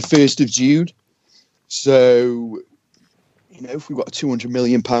on the 1st of June. So, you know, if we've got a £200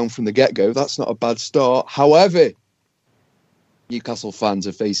 million from the get-go, that's not a bad start. However, Newcastle fans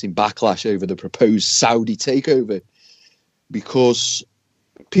are facing backlash over the proposed Saudi takeover because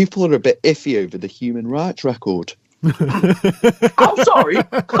people are a bit iffy over the human rights record. I'm sorry.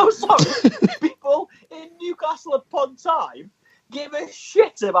 People in Newcastle upon Time give a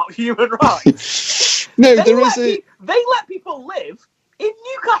shit about human rights. No, they let people live in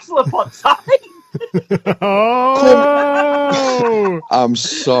Newcastle upon Time. Oh! I'm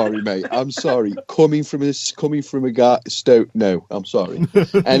sorry, mate. I'm sorry. Coming from a guy, Stoke. No, I'm sorry.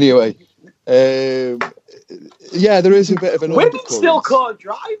 Anyway, yeah, there is a bit of an women undercurrent. Still can't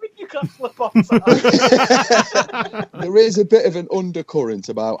drive in Newcastle upon Time. There is a bit of an undercurrent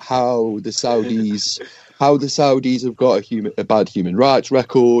about how the Saudis have got a bad human rights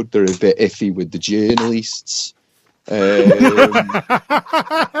record. They're a bit iffy with the journalists. Sorry.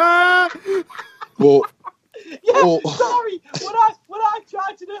 When I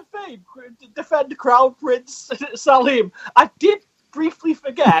tried to defend Crown Prince Salim, I did briefly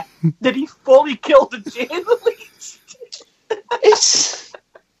forget that he fully killed a journalist.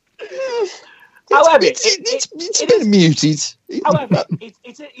 However, it's been muted. However,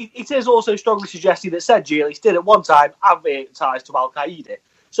 it is also strongly suggested that said journalist did at one time advertise to Al Qaeda.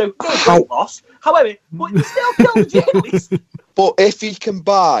 So no great loss. However, but he still killed a journalist. But if he can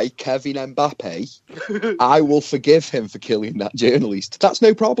buy Kevin Mbappe, I will forgive him for killing that journalist. That's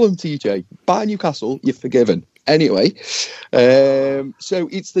no problem, TJ. Buy Newcastle, you're forgiven. Anyway, so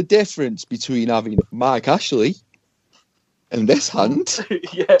it's the difference between having Mike Ashley in this hand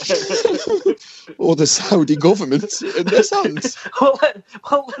or the Saudi government in this hand. Well,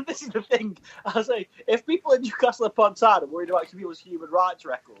 this is the thing. I say, if people in Newcastle upon Tyne are worried about people's human rights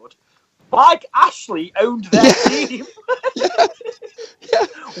record, Mike Ashley owned their team.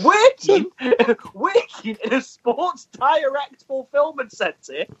 Working in a Sports Direct fulfillment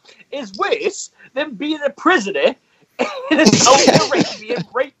centre is worse than being a prisoner in a Saudi Arabian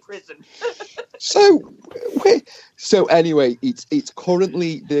rape prison. So anyway, it's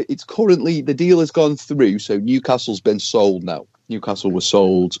currently the deal has gone through. So Newcastle's been sold now. Newcastle was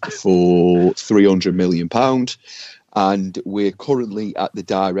sold for £300 million. And we're currently at the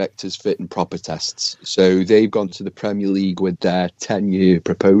directors' fit and proper tests. So they've gone to the Premier League with their 10-year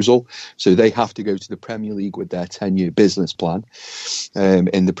proposal. So they have to go to the Premier League with their 10-year business plan.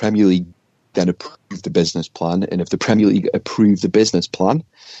 And the Premier League then approve the business plan. And if the Premier League approve the business plan,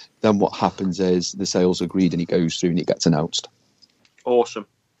 then what happens is the sale's agreed and it goes through and it gets announced. Awesome.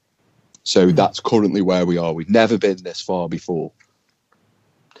 So that's currently where we are. We've never been this far before.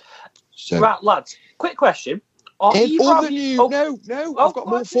 So, right, lads, quick question. Other news. No, I've got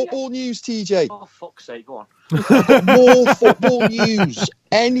more football news, TJ. Oh, fuck's sake, go on. I've got more football news.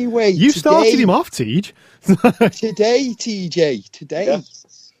 Anyway, you started him off, TJ. Today,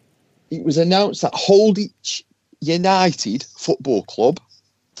 it was announced that Holditch United Football Club,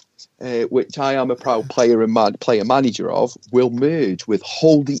 which I am a proud player and player manager of, will merge with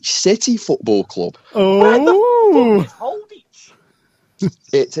Holditch City Football Club. Oh, where the fuck is Holditch?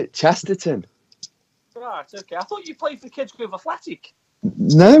 It's at Chesterton. Right, okay. I thought you played for Kids Grove Athletic.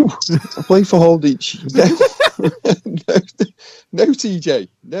 No, I play for Holditch. No, TJ.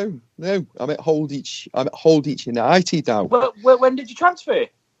 No. I'm at Holditch United now. When did you transfer?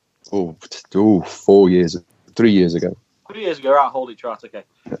 3 years ago. 3 years ago, right, Holditch, right, okay.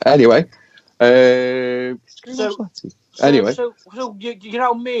 Anyway. So you're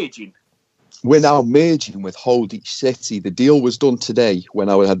now merging. we're now merging with Holditch City. The deal was done today when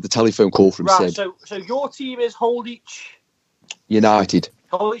I had the telephone call from Sid. So your team is Holditch United.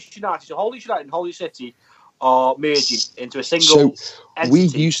 Holditch United. So Holditch United and Holditch City are merging into a single entity. We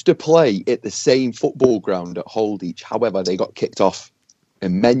used to play at the same football ground at Holditch. However, they got kicked off.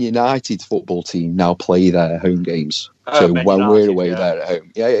 And Men United's football team now play their home games. So when we're away, they're at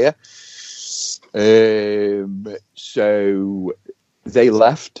home. Yeah. So they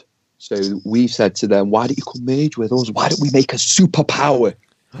left. So we said to them, why don't you come merge with us? Why don't we make a superpower?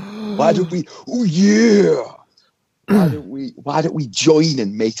 Why don't we? Oh yeah! Why don't we join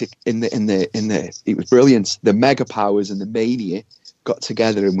and make it in the? It was brilliant. The Mega Powers and the Mania got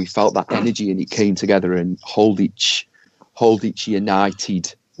together, and we felt that energy, and it came together. And Holditch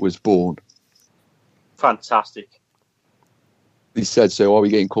United was born. Fantastic. He said, "So are we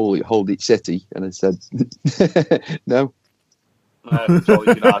getting called Holditch City?" And I said, "No."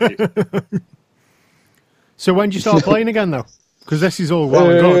 So when do you start playing again, though? Because this is all well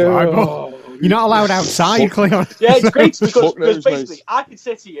and good, right? But you're not allowed outside, Cleon. Yeah, it's great because basically I can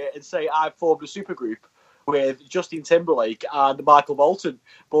sit here and say I've formed a supergroup with Justin Timberlake and Michael Bolton,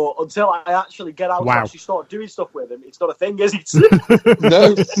 but until I actually get out and actually start doing stuff with them, it's not a thing, is it?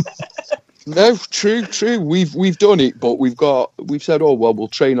 No, true. We've done it, but we've said, oh well, we'll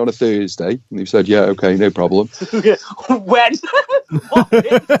train on a Thursday, and they've said, yeah, okay, no problem. When?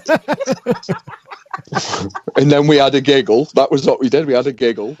 And then we had a giggle. That was what we did. We had a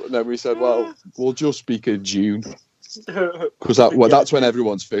giggle, and then we said, well, we'll just speak in June, because that's when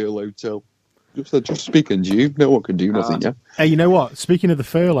everyone's furloughed till. Just speak in June. No one can do nothing. Yeah. Hey, you know what? Speaking of the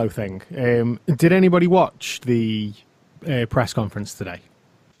furlough thing, did anybody watch the press conference today?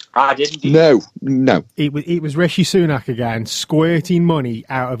 I didn't. No. It was Rishi Sunak again, squirting money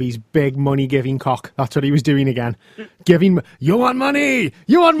out of his big money-giving cock. That's what he was doing again. You want money?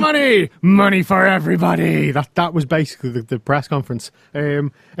 You want money? Money for everybody. That was basically the press conference.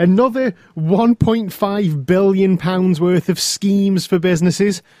 Another £1.5 billion worth of schemes for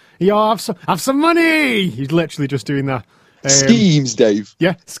businesses. Yeah, have some money. He's literally just doing that. Schemes, Dave.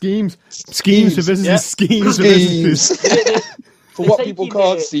 Yeah, schemes. Schemes for businesses. Yeah. Schemes for businesses. For what people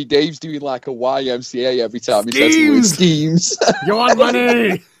can't see, Dave's doing like a YMCA every time he says the word schemes. You want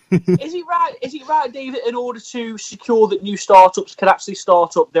money? Is it right, Dave, that in order to secure that new startups can actually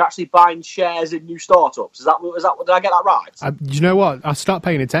start up, they're actually buying shares in new startups? Did I get that right? You know what? I stopped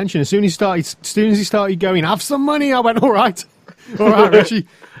paying attention. As soon as he started going, have some money, I went, all right, Richie.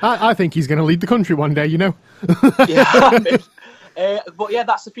 I think he's going to lead the country one day, you know. Yeah, but yeah,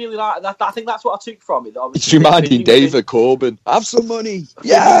 that's the feeling. I think that's what I took from it. It's reminding David Corbyn, have some money.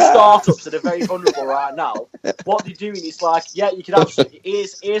 Yeah, startups that are very vulnerable right now. What they're doing is like, yeah, you can have.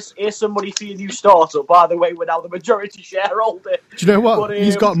 Here's some money for your new startup. By the way, we're now the majority shareholder. Do you know what? But,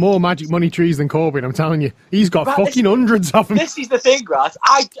 he's got more magic money trees than Corbyn. I'm telling you, he's got fucking hundreds of them. This is the thing, right?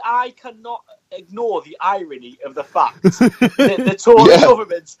 I cannot ignore the irony of the fact that the Tory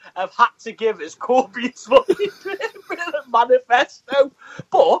government have had to give us Corbyn's manifesto.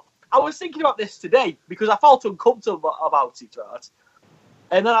 But I was thinking about this today because I felt uncomfortable about it, right?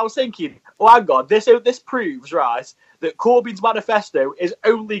 And then I was thinking, oh, hang on, this proves, right, that Corbyn's manifesto is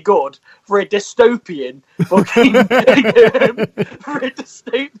only good for a dystopian fucking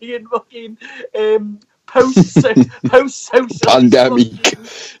post-social pandemic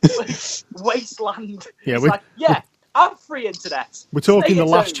wasteland. Yeah, I'm free internet. We're talking the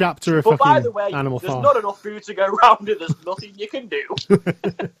last chapter of fucking Animal Farm. But by the way, there's not enough food to go around and there's nothing you can do.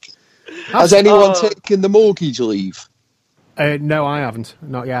 Has anyone taken the mortgage leave? No, I haven't.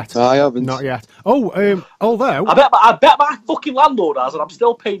 Not yet. I haven't. Not yet. Oh, although I bet my fucking landlord has, and I'm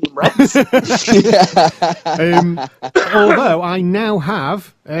still paying him rent. Although I now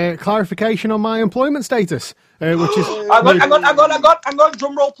have clarification on my employment status, which is hang on,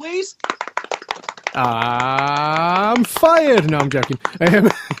 drum roll, please. I'm fired. No, I'm joking.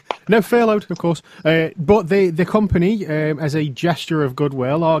 No, furloughed, of course. But the company, as a gesture of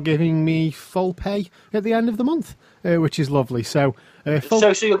goodwill, are giving me full pay at the end of the month, which is lovely. So,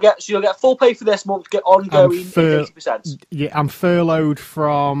 so you'll get full pay for this month, get ongoing 80%. Yeah, I'm furloughed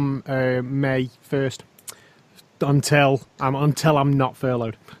from May 1st until I'm not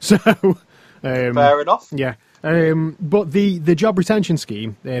furloughed. So, fair enough. Yeah. But the job retention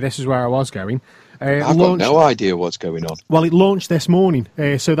scheme, this is where I was going. I've got no idea what's going on. Well, it launched this morning.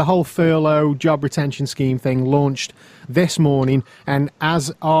 So the whole furlough job retention scheme thing launched this morning. And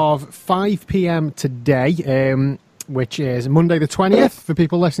as of 5 p.m. today, which is Monday the 20th, for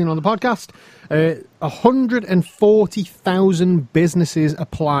people listening on the podcast, 140,000 businesses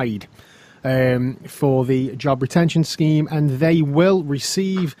applied. for the job retention scheme, and they will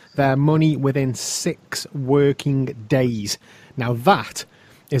receive their money within 6 working days. Now that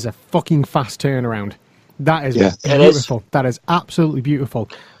is a fucking fast turnaround. That is beautiful. That is absolutely beautiful.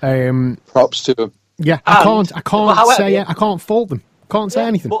 Props to them. Yeah, I can't fault them. Can't say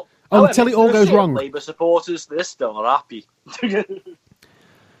anything. But, until it all goes wrong. Labour supporters, they're still happy.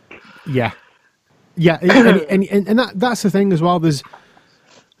 Yeah, and that's the thing as well. There's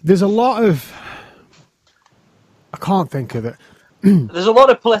a lot of, I can't think of it. There's a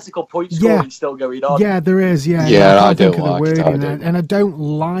lot of political point scoring still going on. Yeah, there is. I don't like it. And I don't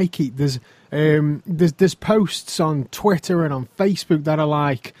like it. There's posts on Twitter and on Facebook that are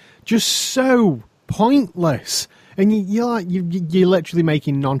like just so pointless, and you're literally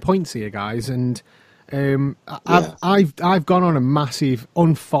making non-points here, guys. And I've gone on a massive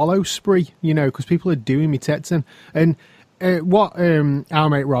unfollow spree, because people are doing me tits in. And what our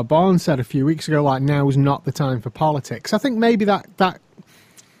mate Rob Barnes said a few weeks ago, like, now is not the time for politics. I think maybe that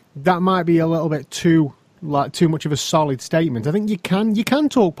might be a little bit too much of a solid statement. I think you can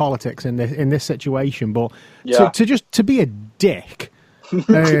talk politics in this situation, but to be a dick,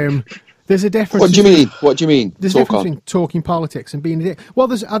 there's a difference. What do you mean? There's a difference between talking politics and being a dick. Well,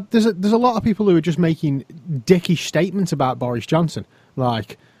 there's a lot of people who are just making dickish statements about Boris Johnson,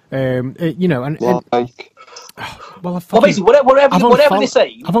 like. Basically, whatever they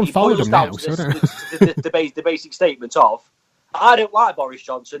say, I've unfollowed them now. So the basic statement of, I don't like Boris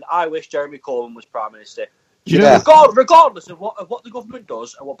Johnson. I wish Jeremy Corbyn was Prime Minister. Regardless of what the government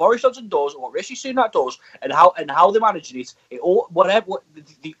does and what Boris Johnson does and what Rishi Sunak does and how they're managing it,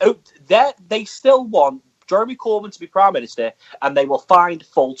 they still want Jeremy Corbyn to be Prime Minister, and they will find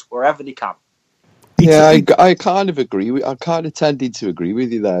fault wherever they can. Yeah, I kind of agree. I kind of tended to agree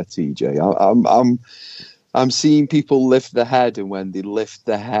with you there, TJ. I'm seeing people lift their head, and when they lift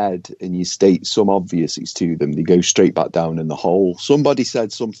their head and you state some obviousies to them, they go straight back down in the hole. Somebody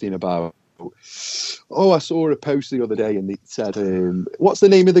said something about, I saw a post the other day, and it said, what's the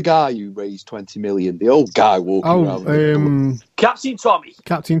name of the guy who raised 20 million? The old guy walking around. Captain Tommy.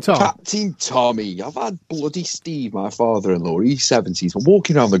 Captain Tommy. I've had bloody Steve, my father-in-law. He's 70s. I'm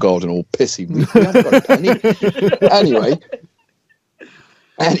walking around the garden all pissy. We haven't got a penny.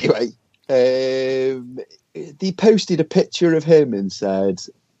 Anyway, they posted a picture of him and said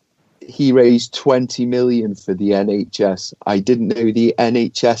he raised 20 million for the NHS. I didn't know the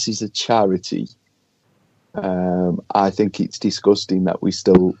NHS is a charity. I think it's disgusting that we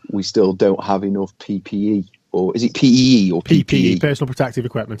still don't have enough PPE, or is it PEE or PPE? Personal protective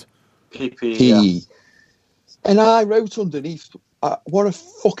equipment. PPE. Yeah. And I wrote underneath, what a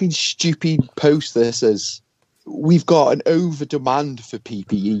fucking stupid post this is. We've got an over demand for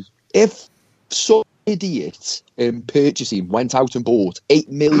PPE. If some idiot in purchasing went out and bought 8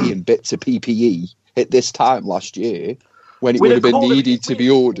 million bits of PPE at this time last year, when it would have been needed to be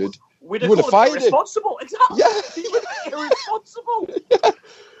ordered, would have fired him. Irresponsible. Exactly. Yeah. He would have been irresponsible.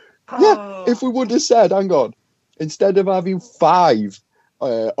 Yeah. If we would have said, hang on, instead of having 5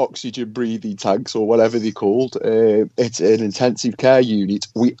 oxygen breathing tanks or whatever they're called, it's an intensive care unit,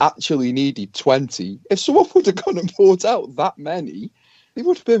 we actually needed 20. If someone would have gone and bought out that many, they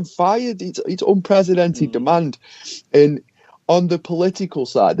would have been fired. It's unprecedented demand. And on the political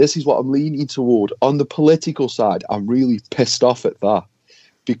side, this is what I'm leaning toward. On the political side, I'm really pissed off at that,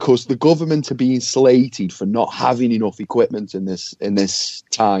 because the government are being slated for not having enough equipment in this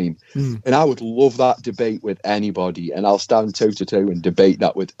time. And I would love that debate with anybody, and I'll stand toe-to-toe and debate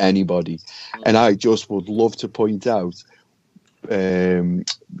that with anybody. And I just would love to point out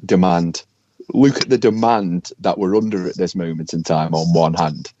demand. Look at the demand that we're under at this moment in time on one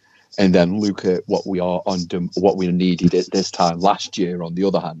hand, and then look at what we are what we needed at this time last year on the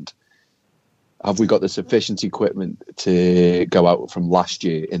other hand. Have we got the sufficient equipment to go out from last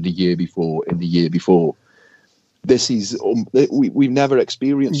year, in the year before, in the year before? This is we've never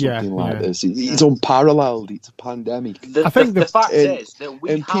experienced something like this. It's unparalleled. It's a pandemic. I think the fact is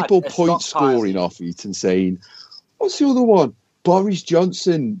that people point scoring off it and saying, "What's the other one?" Boris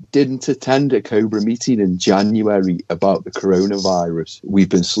Johnson didn't attend a Cobra meeting in January about the coronavirus. We've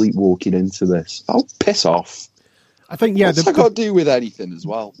been sleepwalking into this. Oh, piss off. I think, what's that got to do with anything as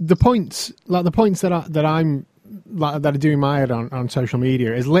well? The points that I'm that are doing my head on social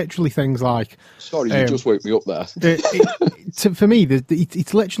media is literally things like. Sorry, you just woke me up there. For me,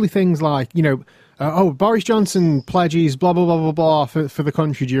 it's literally things like, Boris Johnson pledges blah blah blah blah blah for the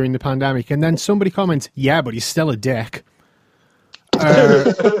country during the pandemic, and then somebody comments, "Yeah, but he's still a dick."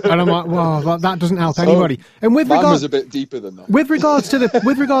 And I'm like, wow, that doesn't help anybody. And with mine was a bit deeper than that. With regards to the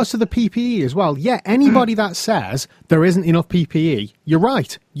PPE as well, yeah, anybody that says there isn't enough PPE, you're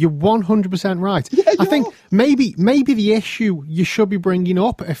right. You're 100% right. Yeah, I think maybe the issue you should be bringing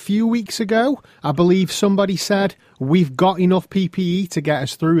up a few weeks ago, I believe somebody said, we've got enough PPE to get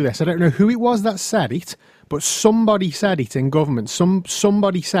us through this. I don't know who it was that said it, but somebody said it in government.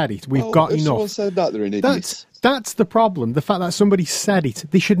 Somebody said it. We've got enough. Someone said that, they're an idiot. That's the problem. The fact that somebody said it,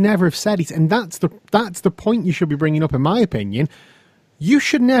 they should never have said it, and that's the point you should be bringing up, in my opinion. You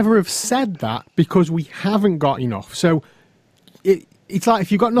should never have said that because we haven't got enough. So it's like,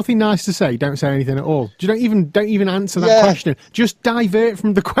 if you've got nothing nice to say, don't say anything at all. Don't even answer that question. Just divert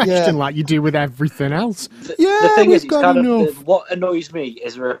from the question like you do with everything else. The thing is, it's kind of what annoys me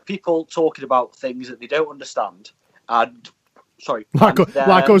is there are people talking about things that they don't understand, and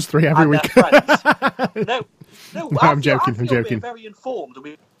like us three every week. No, I'm joking. We're very informed and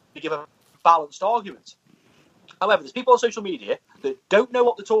we give a balanced argument. However, there's people on social media that don't know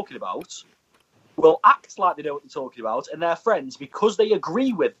what they're talking about, will act like they know what they're talking about, and their friends, because they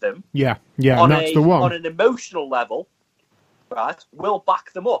agree with them, that's the one. On an emotional level, right, will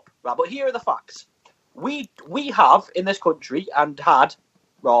back them up. Right, but here are the facts. We have in this country, and had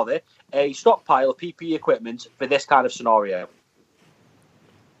rather, a stockpile of PPE equipment for this kind of scenario.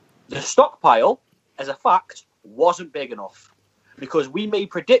 The stockpile, as a fact, wasn't big enough because we made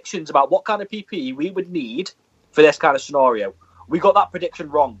predictions about what kind of PPE we would need for this kind of scenario. We got that prediction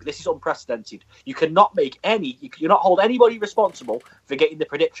wrong. This is unprecedented. You cannot hold anybody responsible for getting the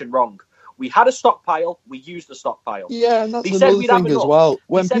prediction wrong. We had a stockpile. We used the stockpile. Yeah, and that's another thing as well.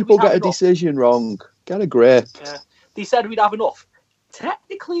 When people get a decision wrong, get a grip. Yeah. They said we'd have enough.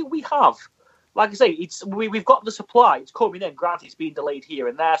 Technically, we have. Like I say, we've got the supply. It's coming in. Granted, it's been delayed here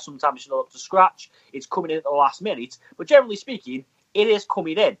and there. Sometimes it's not up to scratch. It's coming in at the last minute. But generally speaking, it is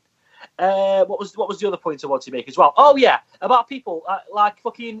coming in. What was the other point I wanted to make as well? Oh yeah, about people like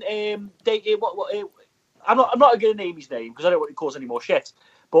fucking I'm not going to name his name because I don't want to cause any more shit.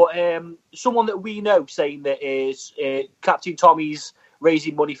 But someone that we know saying that is Captain Tommy's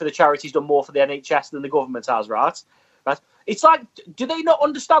raising money for the charities done more for the NHS than the government has, right? It's like, do they not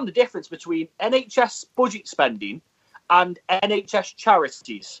understand the difference between NHS budget spending and NHS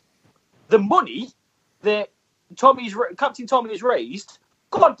charities? The money that Captain Tommy has raised,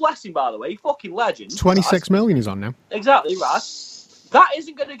 God bless him, by the way, fucking legend. 26 million he's on now. Exactly, right. That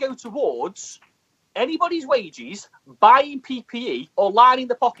isn't going to go towards anybody's wages, buying PPE, or lining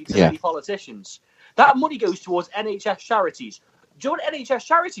the pockets of any politicians. That money goes towards NHS charities. Do you know what NHS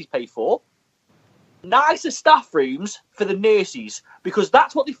charities pay for? Nicer staff rooms for the nurses, because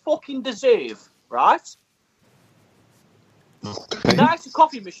that's what they fucking deserve, right? Okay. Nicer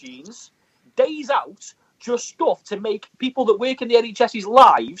coffee machines, days out, just stuff to make people that work in the NHS's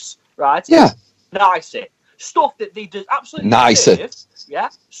lives, right? Yeah. Nicer. Stuff that they absolutely deserve. Yeah.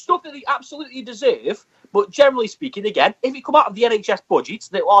 Stuff that they absolutely deserve. But generally speaking, again, if it come out of the NHS budgets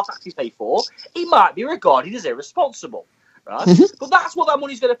that our taxes pay for, it might be regarded as irresponsible. Right? Mm-hmm. But that's what that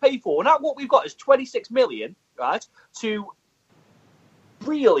money's going to pay for. Now what we've got is 26 million, right, to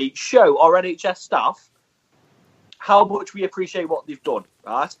really show our NHS staff how much we appreciate what they've done,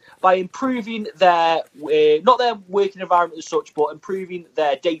 right, by improving their not their working environment as such, but improving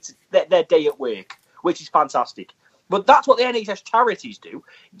their day at work, which is fantastic. But that's what the NHS charities do.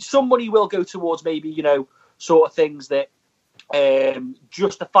 Some money will go towards maybe, sort of things that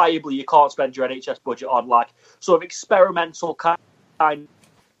justifiably you can't spend your NHS budget on, like sort of experimental kind of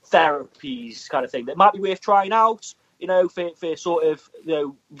therapies kind of thing that might be worth trying out, for sort of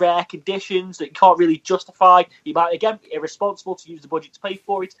rare conditions that you can't really justify. You might again be irresponsible to use the budget to pay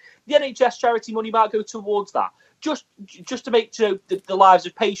for it. The NHS charity money might go towards that, just to make the lives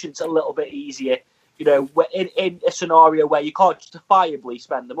of patients a little bit easier. In a scenario where you can't justifiably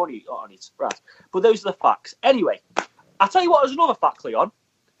spend the money on it, right? But those are the facts. Anyway. I'll tell you what, there's another fact, Leon.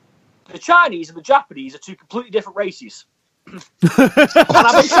 The Chinese and the Japanese are two completely different races. and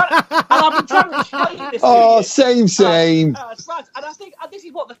I've been trying to explain this to you. Same. Right. And I think this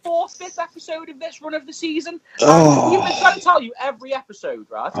is, the 4th, 5th episode of this run of the season? We've been trying to tell you every episode,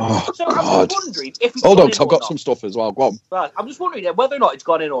 right? So I'm just wondering if it's Hold on, I've got some stuff as well. Go on. Right, I'm just wondering whether or not it's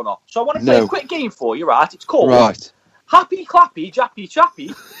gone in or not. So I want to play a quick game for you, right? It's called Happy Clappy Jappy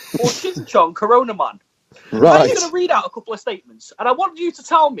Chappy or Ching Chong Corona Man. Right. I'm going to read out a couple of statements, and I want you to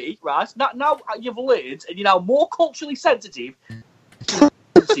tell me, right, now you've learned and you're now more culturally sensitive to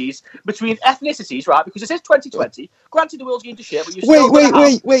differences between ethnicities, right? Because it says 2020. Granted, the world's going to shit, but you still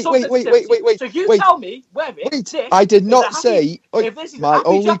wait. So you tell me whether I did not say my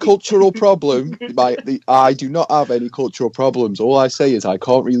only cultural problem. I do not have any cultural problems. All I say is I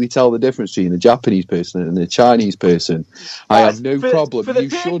can't really tell the difference between a Japanese person and a Chinese person. I have no problem. You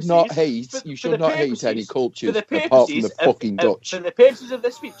should not hate. You should not hate any cultures apart from the fucking Dutch. For the purposes of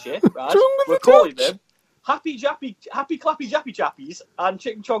this feature, right, we're calling them Happy Clappy Jappy Chappies and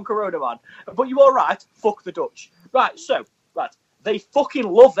Ching Chong Corona Man. But you all right? Fuck the Dutch. Right, so, they fucking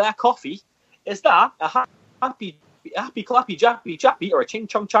love their coffee. Is that a Happy Clappy Jappy Chappy or a Ching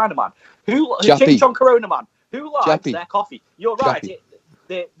Chong Chinaman? Ching Chong Corona Man? Who likes their coffee? You're right.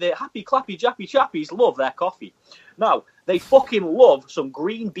 The Happy Clappy Jappy Chappies love their coffee. Now, they fucking love some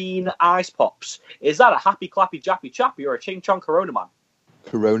green bean ice pops. Is that a Happy Clappy Jappy Chappy or a Ching Chong Corona Man?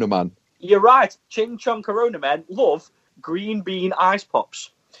 Corona Man. You're right. Ching Chong Corona Men love green bean ice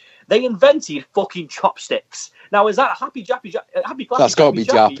pops. They invented fucking chopsticks. Now, is that a Happy Clappy That's got to be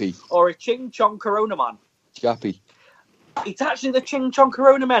Jappy or a Ching Chong Corona Man? Jappy. It's actually the Ching Chong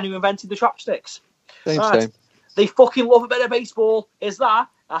Corona Men who invented the chopsticks. Same. They fucking love a bit of baseball. Is that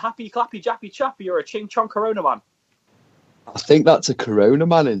a Happy Clappy Jappy Chappy or a Ching Chong Corona Man? I think that's a Corona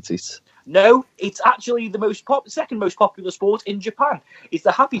Man, isn't it? No, it's actually the second most popular sport in Japan. It's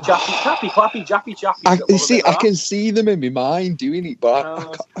the Happy Clappy Jappy Chappy. I can see them in my mind doing it,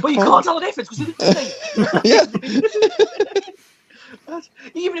 but you can't tell the difference because it's the same.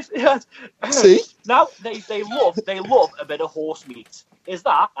 Even if see now they love a bit of horse meat. Is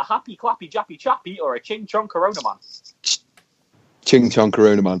that a Happy Clappy Jappy Chappy or a Ching Chong Corona Man? Ching Chong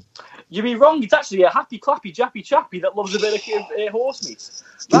Corona Man. You'd be wrong. It's actually a Happy Clappy Jappy Chappy that loves a bit of horse meat.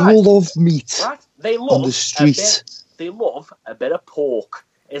 Right. They love meat. Right. They love on the street. They love a bit of pork.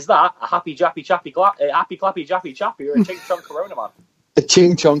 Is that a Happy Jappy Chappy Happy Clappy Jappy Chappy or a Ching Chong Corona Man? A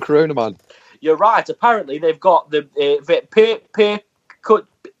Ching Chong Corona Man. You're right. Apparently, they've got the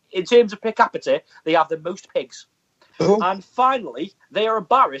in terms of per capita, they have the most pigs. Oh. And finally, they are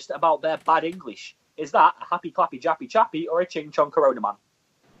embarrassed about their bad English. Is that a Happy Clappy Jappy Chappy or a Ching Chong Corona Man?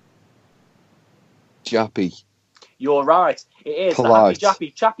 Jappy. You're right. It is polite. The Happy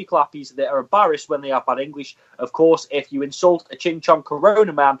Jappy Chappy Clappies that are embarrassed when they have bad English. Of course, if you insult a Ching Chong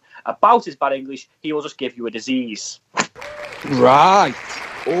Corona Man about his bad English, he will just give you a disease. Right.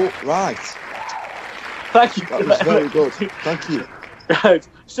 Oh, right. Thank you. That was very good. Thank you. Right.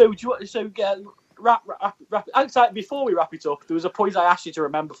 So, wrap. Actually, before we wrap it up, there was a point I asked you to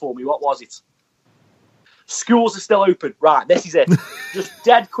remember for me. What was it? Schools are still open. Right, this is it. Just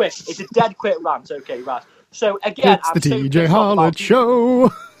dead quick. It's a dead quick rant. Okay, right. So again, it's the TJ Harlott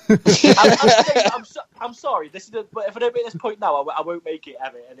show. I'm sorry. But if I don't make this point now, I won't make it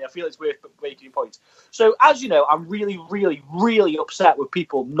ever, and I feel it's worth making a point. So, as you know, I'm really, really, really upset with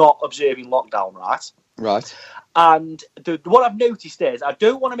people not observing lockdown. Right. And what I've noticed is I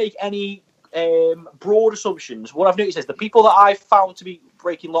don't want to make any broad assumptions. What I've noticed is the people that I've found to be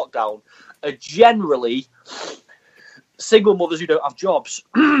breaking lockdown are generally single mothers who don't have jobs.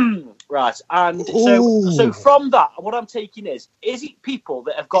 Right. And so from that, what I'm taking is it people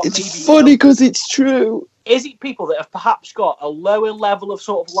that have got it's funny because it's true. Is it people that have perhaps got a lower level of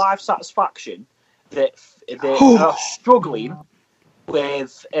sort of life satisfaction that are struggling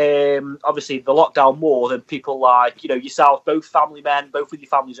with obviously the lockdown more than people like, yourself, both family men, both with your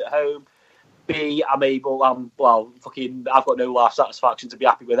families at home. I've got no life satisfaction to be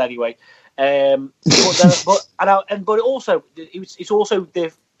happy with anyway. But also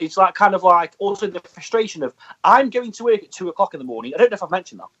it's like kind of like also the frustration of I'm going to work at 2:00 in the morning. I don't know if I've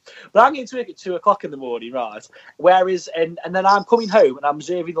mentioned that, but I'm going to work at 2:00 in the morning, right? Whereas and then I'm coming home and I'm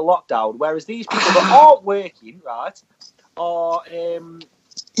observing the lockdown. Whereas these people that aren't working, right, are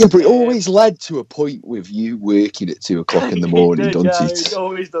yeah, but it always led to a point with you working at 2:00 in the morning, doesn't it? It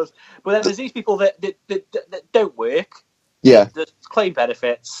always does. But then there's these people that don't work, that claim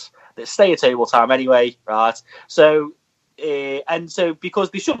benefits, that stay at table time anyway, right? So, because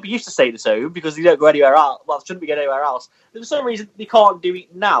they shouldn't be used to staying at home because they don't go anywhere else. Well, they shouldn't be going anywhere else. For some reason, they can't do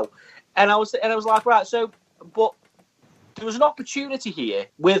it now. And I was like, right. So, but there was an opportunity here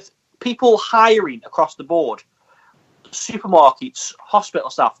with people hiring across the board. Supermarkets, hospital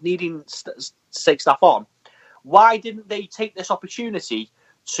staff needing to take staff on. Why didn't they take this opportunity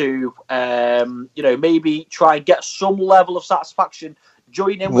to, maybe try and get some level of satisfaction,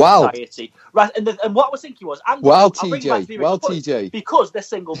 join in with society? Right, and what I was thinking was, TJ, because they're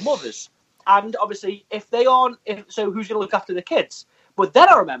single mothers, and obviously if they aren't, so who's going to look after the kids? But then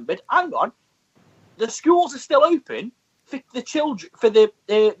I remembered, hang on, the schools are still open for the children,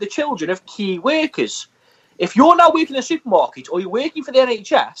 the children of key workers. If you're now working in a supermarket or you're working for the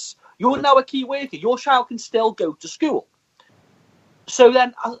NHS, you're now a key worker. Your child can still go to school. So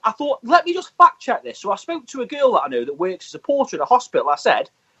then I thought, let me just fact check this. So I spoke to a girl that I know that works as a porter in a hospital. I said,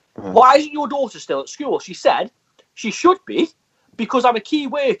 why isn't your daughter still at school? She said, she should be, because I'm a key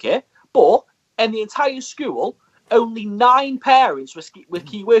worker, but in the entire school, only 9 parents were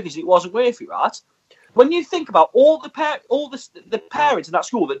key workers. It wasn't worth it, right? When you think about all the parents in that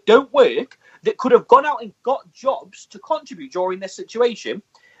school that don't work, that could have gone out and got jobs to contribute during this situation,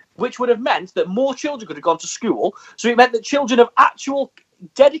 which would have meant that more children could have gone to school. So it meant that children of actual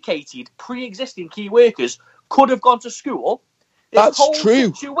dedicated pre-existing key workers could have gone to school. This whole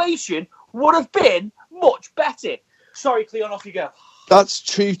situation would have been much better. Sorry, Cleon, off you go. That's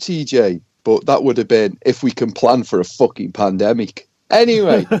true, TJ. But that would have been if we can plan for a fucking pandemic.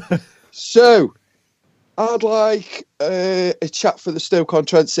 Anyway, so I'd like a chat for the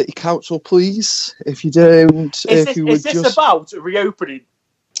Stoke-on-Trent City Council, please. If you don't, is this about reopening?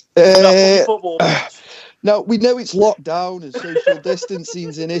 Now, we know it's lockdown and social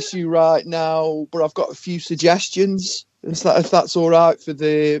distancing's an issue right now, but I've got a few suggestions. If that's all right for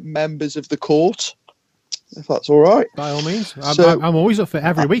the members of the court. If that's all right. By all means. I'm always up for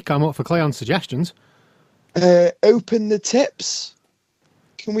every week. I'm up for Cleon's suggestions. Open the tips.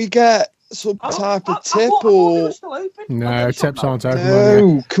 Can we get some type of tip or... No, tips aren't open.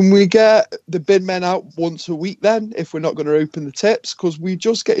 No. Can we get the bin men out once a week then, if we're not going to open the tips? Because we're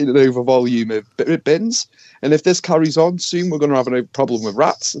just getting an over volume of bins. And if this carries on, soon we're going to have a problem with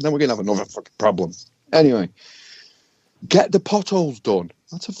rats. And then we're going to have another fucking problem. Anyway. Get the potholes done.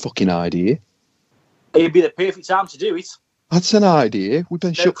 That's a fucking idea. It'd be the perfect time to do it. That's an idea. We've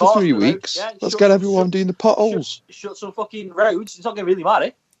been shut for 3 weeks. Yeah, let's get everyone doing the potholes. Shut some fucking roads. It's not going to really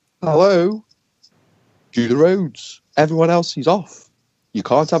matter. Hello? Do the roads. Everyone else is off. You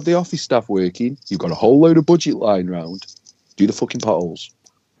can't have the office staff working. You've got a whole load of budget lying around. Do the fucking potholes.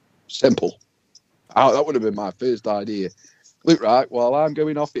 Simple. Oh, that would have been my first idea. Look, right, while I'm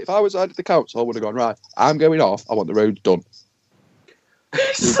going off, if I was at the council, I would have gone, right, I'm going off. I want the roads done.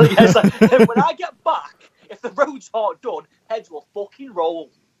 So, yes, when I get back, if the roads aren't done, heads will fucking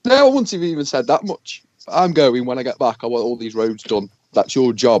roll. No, I wouldn't have even said that much. I'm going, when I get back, I want all these roads done. That's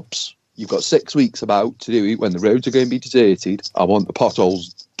your jobs. You've got 6 weeks about to do it. When the roads are going to be deserted, I want the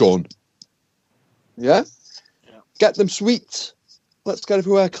potholes done. Yeah? Get them sweet. Let's get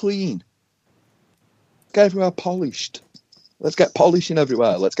everywhere clean. Get everywhere polished. Let's get polishing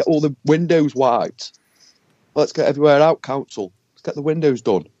everywhere. Let's get all the windows white. Let's get everywhere out, council. Let's get the windows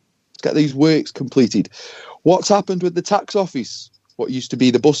done. Let's get these works completed. What's happened with the tax office? What used to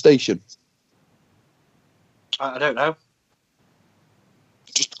be the bus station? I don't know.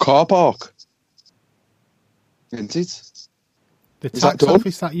 Just a car park. Isn't it? The tax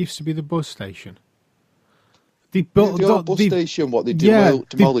office that used to be the bus station. The bus station, what they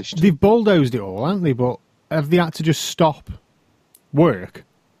demolished. They've bulldozed it all, haven't they? But have they had to just stop work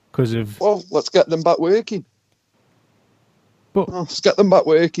because of... Well, let's get them back working. But let's get them back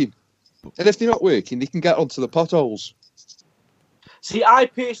working. And if they're not working, they can get onto the potholes. See, I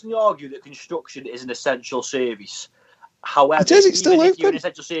personally argue that construction is an essential service. However, it's still if open. you're an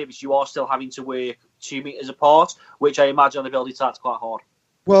essential service, you are still having to work 2 metres apart, which I imagine on the building site's quite hard.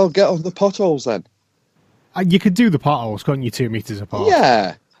 Well, get on the potholes then. You could do the potholes, couldn't you, 2 metres apart?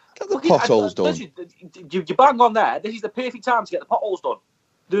 Yeah. Get the potholes done. Listen, you bang on there. This is the perfect time to get the potholes done.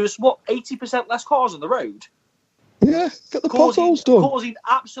 There's, 80% less cars on the road? Yeah, get the potholes done. Causing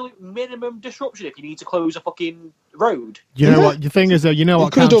absolute minimum disruption if you need to close a fucking road. You know what? The thing is, though, you know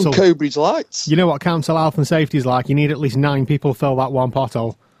what council... could have done Cobridge Lights. You know what council health and safety is like? You need at least 9 people to fill that one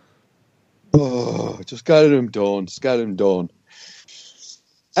pothole. Oh, just get them done. Just get them done.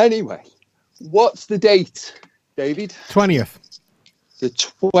 Anyway, what's the date, David? 20th. The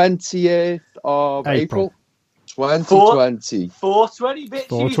 20th of April. 2020. 420, bitches.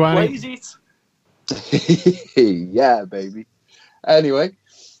 420. Blaze it. Yeah, baby. Anyway,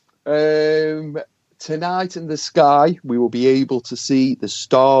 tonight in the sky, we will be able to see the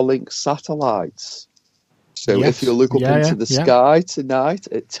Starlink satellites. So if you look up into the sky tonight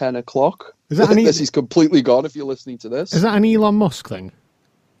at 10 o'clock, this is completely gone if you're listening to this. Is that an Elon Musk thing?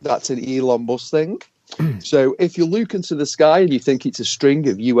 That's an Elon Musk thing. So if you look into the sky and you think it's a string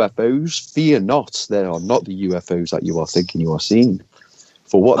of UFOs, fear not. They are not the UFOs that you are thinking you are seeing.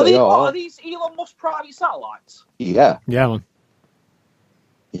 For what they are. Are these Elon Musk private satellites? Yeah. Yeah, man.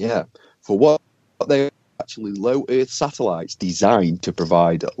 Yeah. For what they are, actually low Earth satellites designed to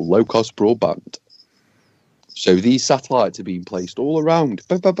provide low-cost broadband. So these satellites are being placed all around.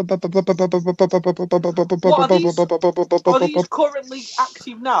 Are these currently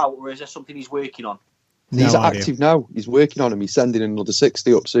active now, or is there something he's working on? He's active now. He's working on him. He's sending another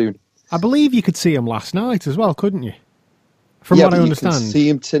 60 up soon. I believe you could see him last night as well, couldn't you? From what I understand. You can see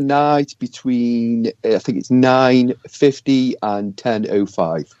him tonight between, I think it's 9:50 and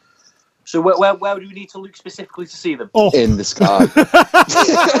 10:05. So where do we need to look specifically to see them? Up. In the sky. You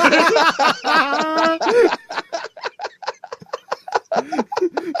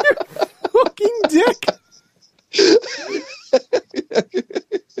fucking dick.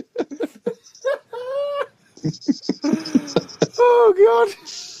 Oh, God.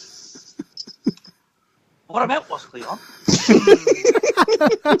 What I meant was, Cleon,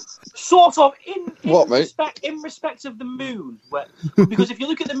 sort of in respect of the moon, because if you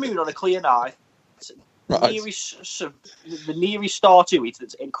look at the moon on a clear night, the nearest star to it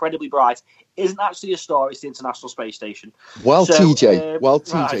that's incredibly bright isn't actually a star; it's the International Space Station. Well,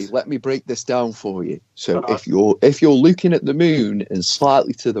 TJ, let me break this down for you. So, if you're looking at the moon and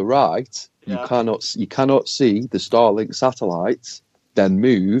slightly to the right, you cannot see the Starlink satellites. Then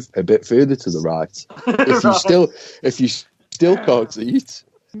move a bit further to the right. If you still can't see it,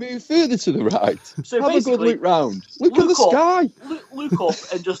 move further to the right. So have a good look round. Look at the sky. Look up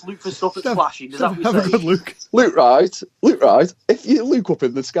and just look for stuff that's flashing. Does that have a good look? Look right. If you look up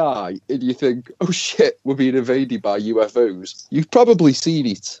in the sky and you think, "Oh shit, we're being invaded by UFOs," you've probably seen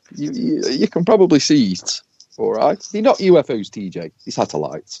it. You can probably see it. All right. They're not UFOs, TJ. They're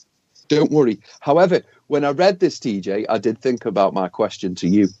satellites. Don't worry. However, when I read this, TJ, I did think about my question to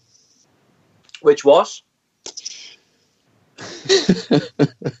you. Which was?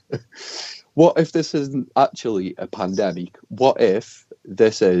 What if this isn't actually a pandemic? What if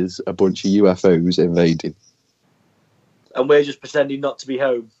this is a bunch of UFOs invading? And we're just pretending not to be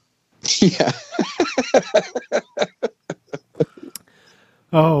home. Yeah.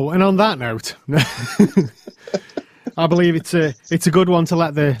 Oh, and on that note... I believe it's a good one to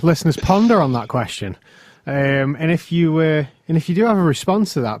let the listeners ponder on that question, and if you do have a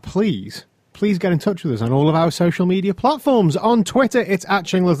response to that, please get in touch with us on all of our social media platforms. On Twitter, it's at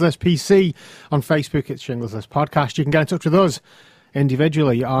Shingler's List PC. On Facebook, it's Shingler's List Podcast. You can get in touch with us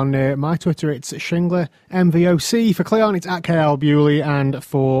individually. On my Twitter, it's Shingler MVOC. For Cleon, it's at KL Bewley, and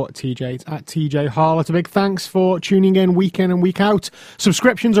for TJ, it's at TJ Harlett. A big thanks for tuning in week in and week out.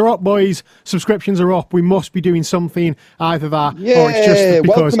 Subscriptions are up, boys. Subscriptions are up. We must be doing something, either that, or it's just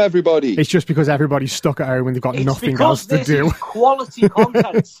because welcome everybody. It's just because everybody's stuck at home and they've got nothing else to do. Is quality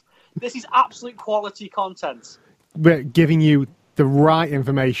content. This is absolute quality content. We're giving you the right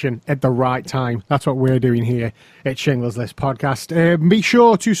information at the right time. That's what we're doing here at Shingler's List Podcast. Be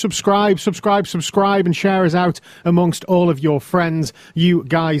sure to subscribe, and share us out amongst all of your friends. You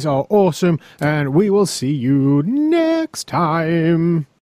guys are awesome, and we will see you next time.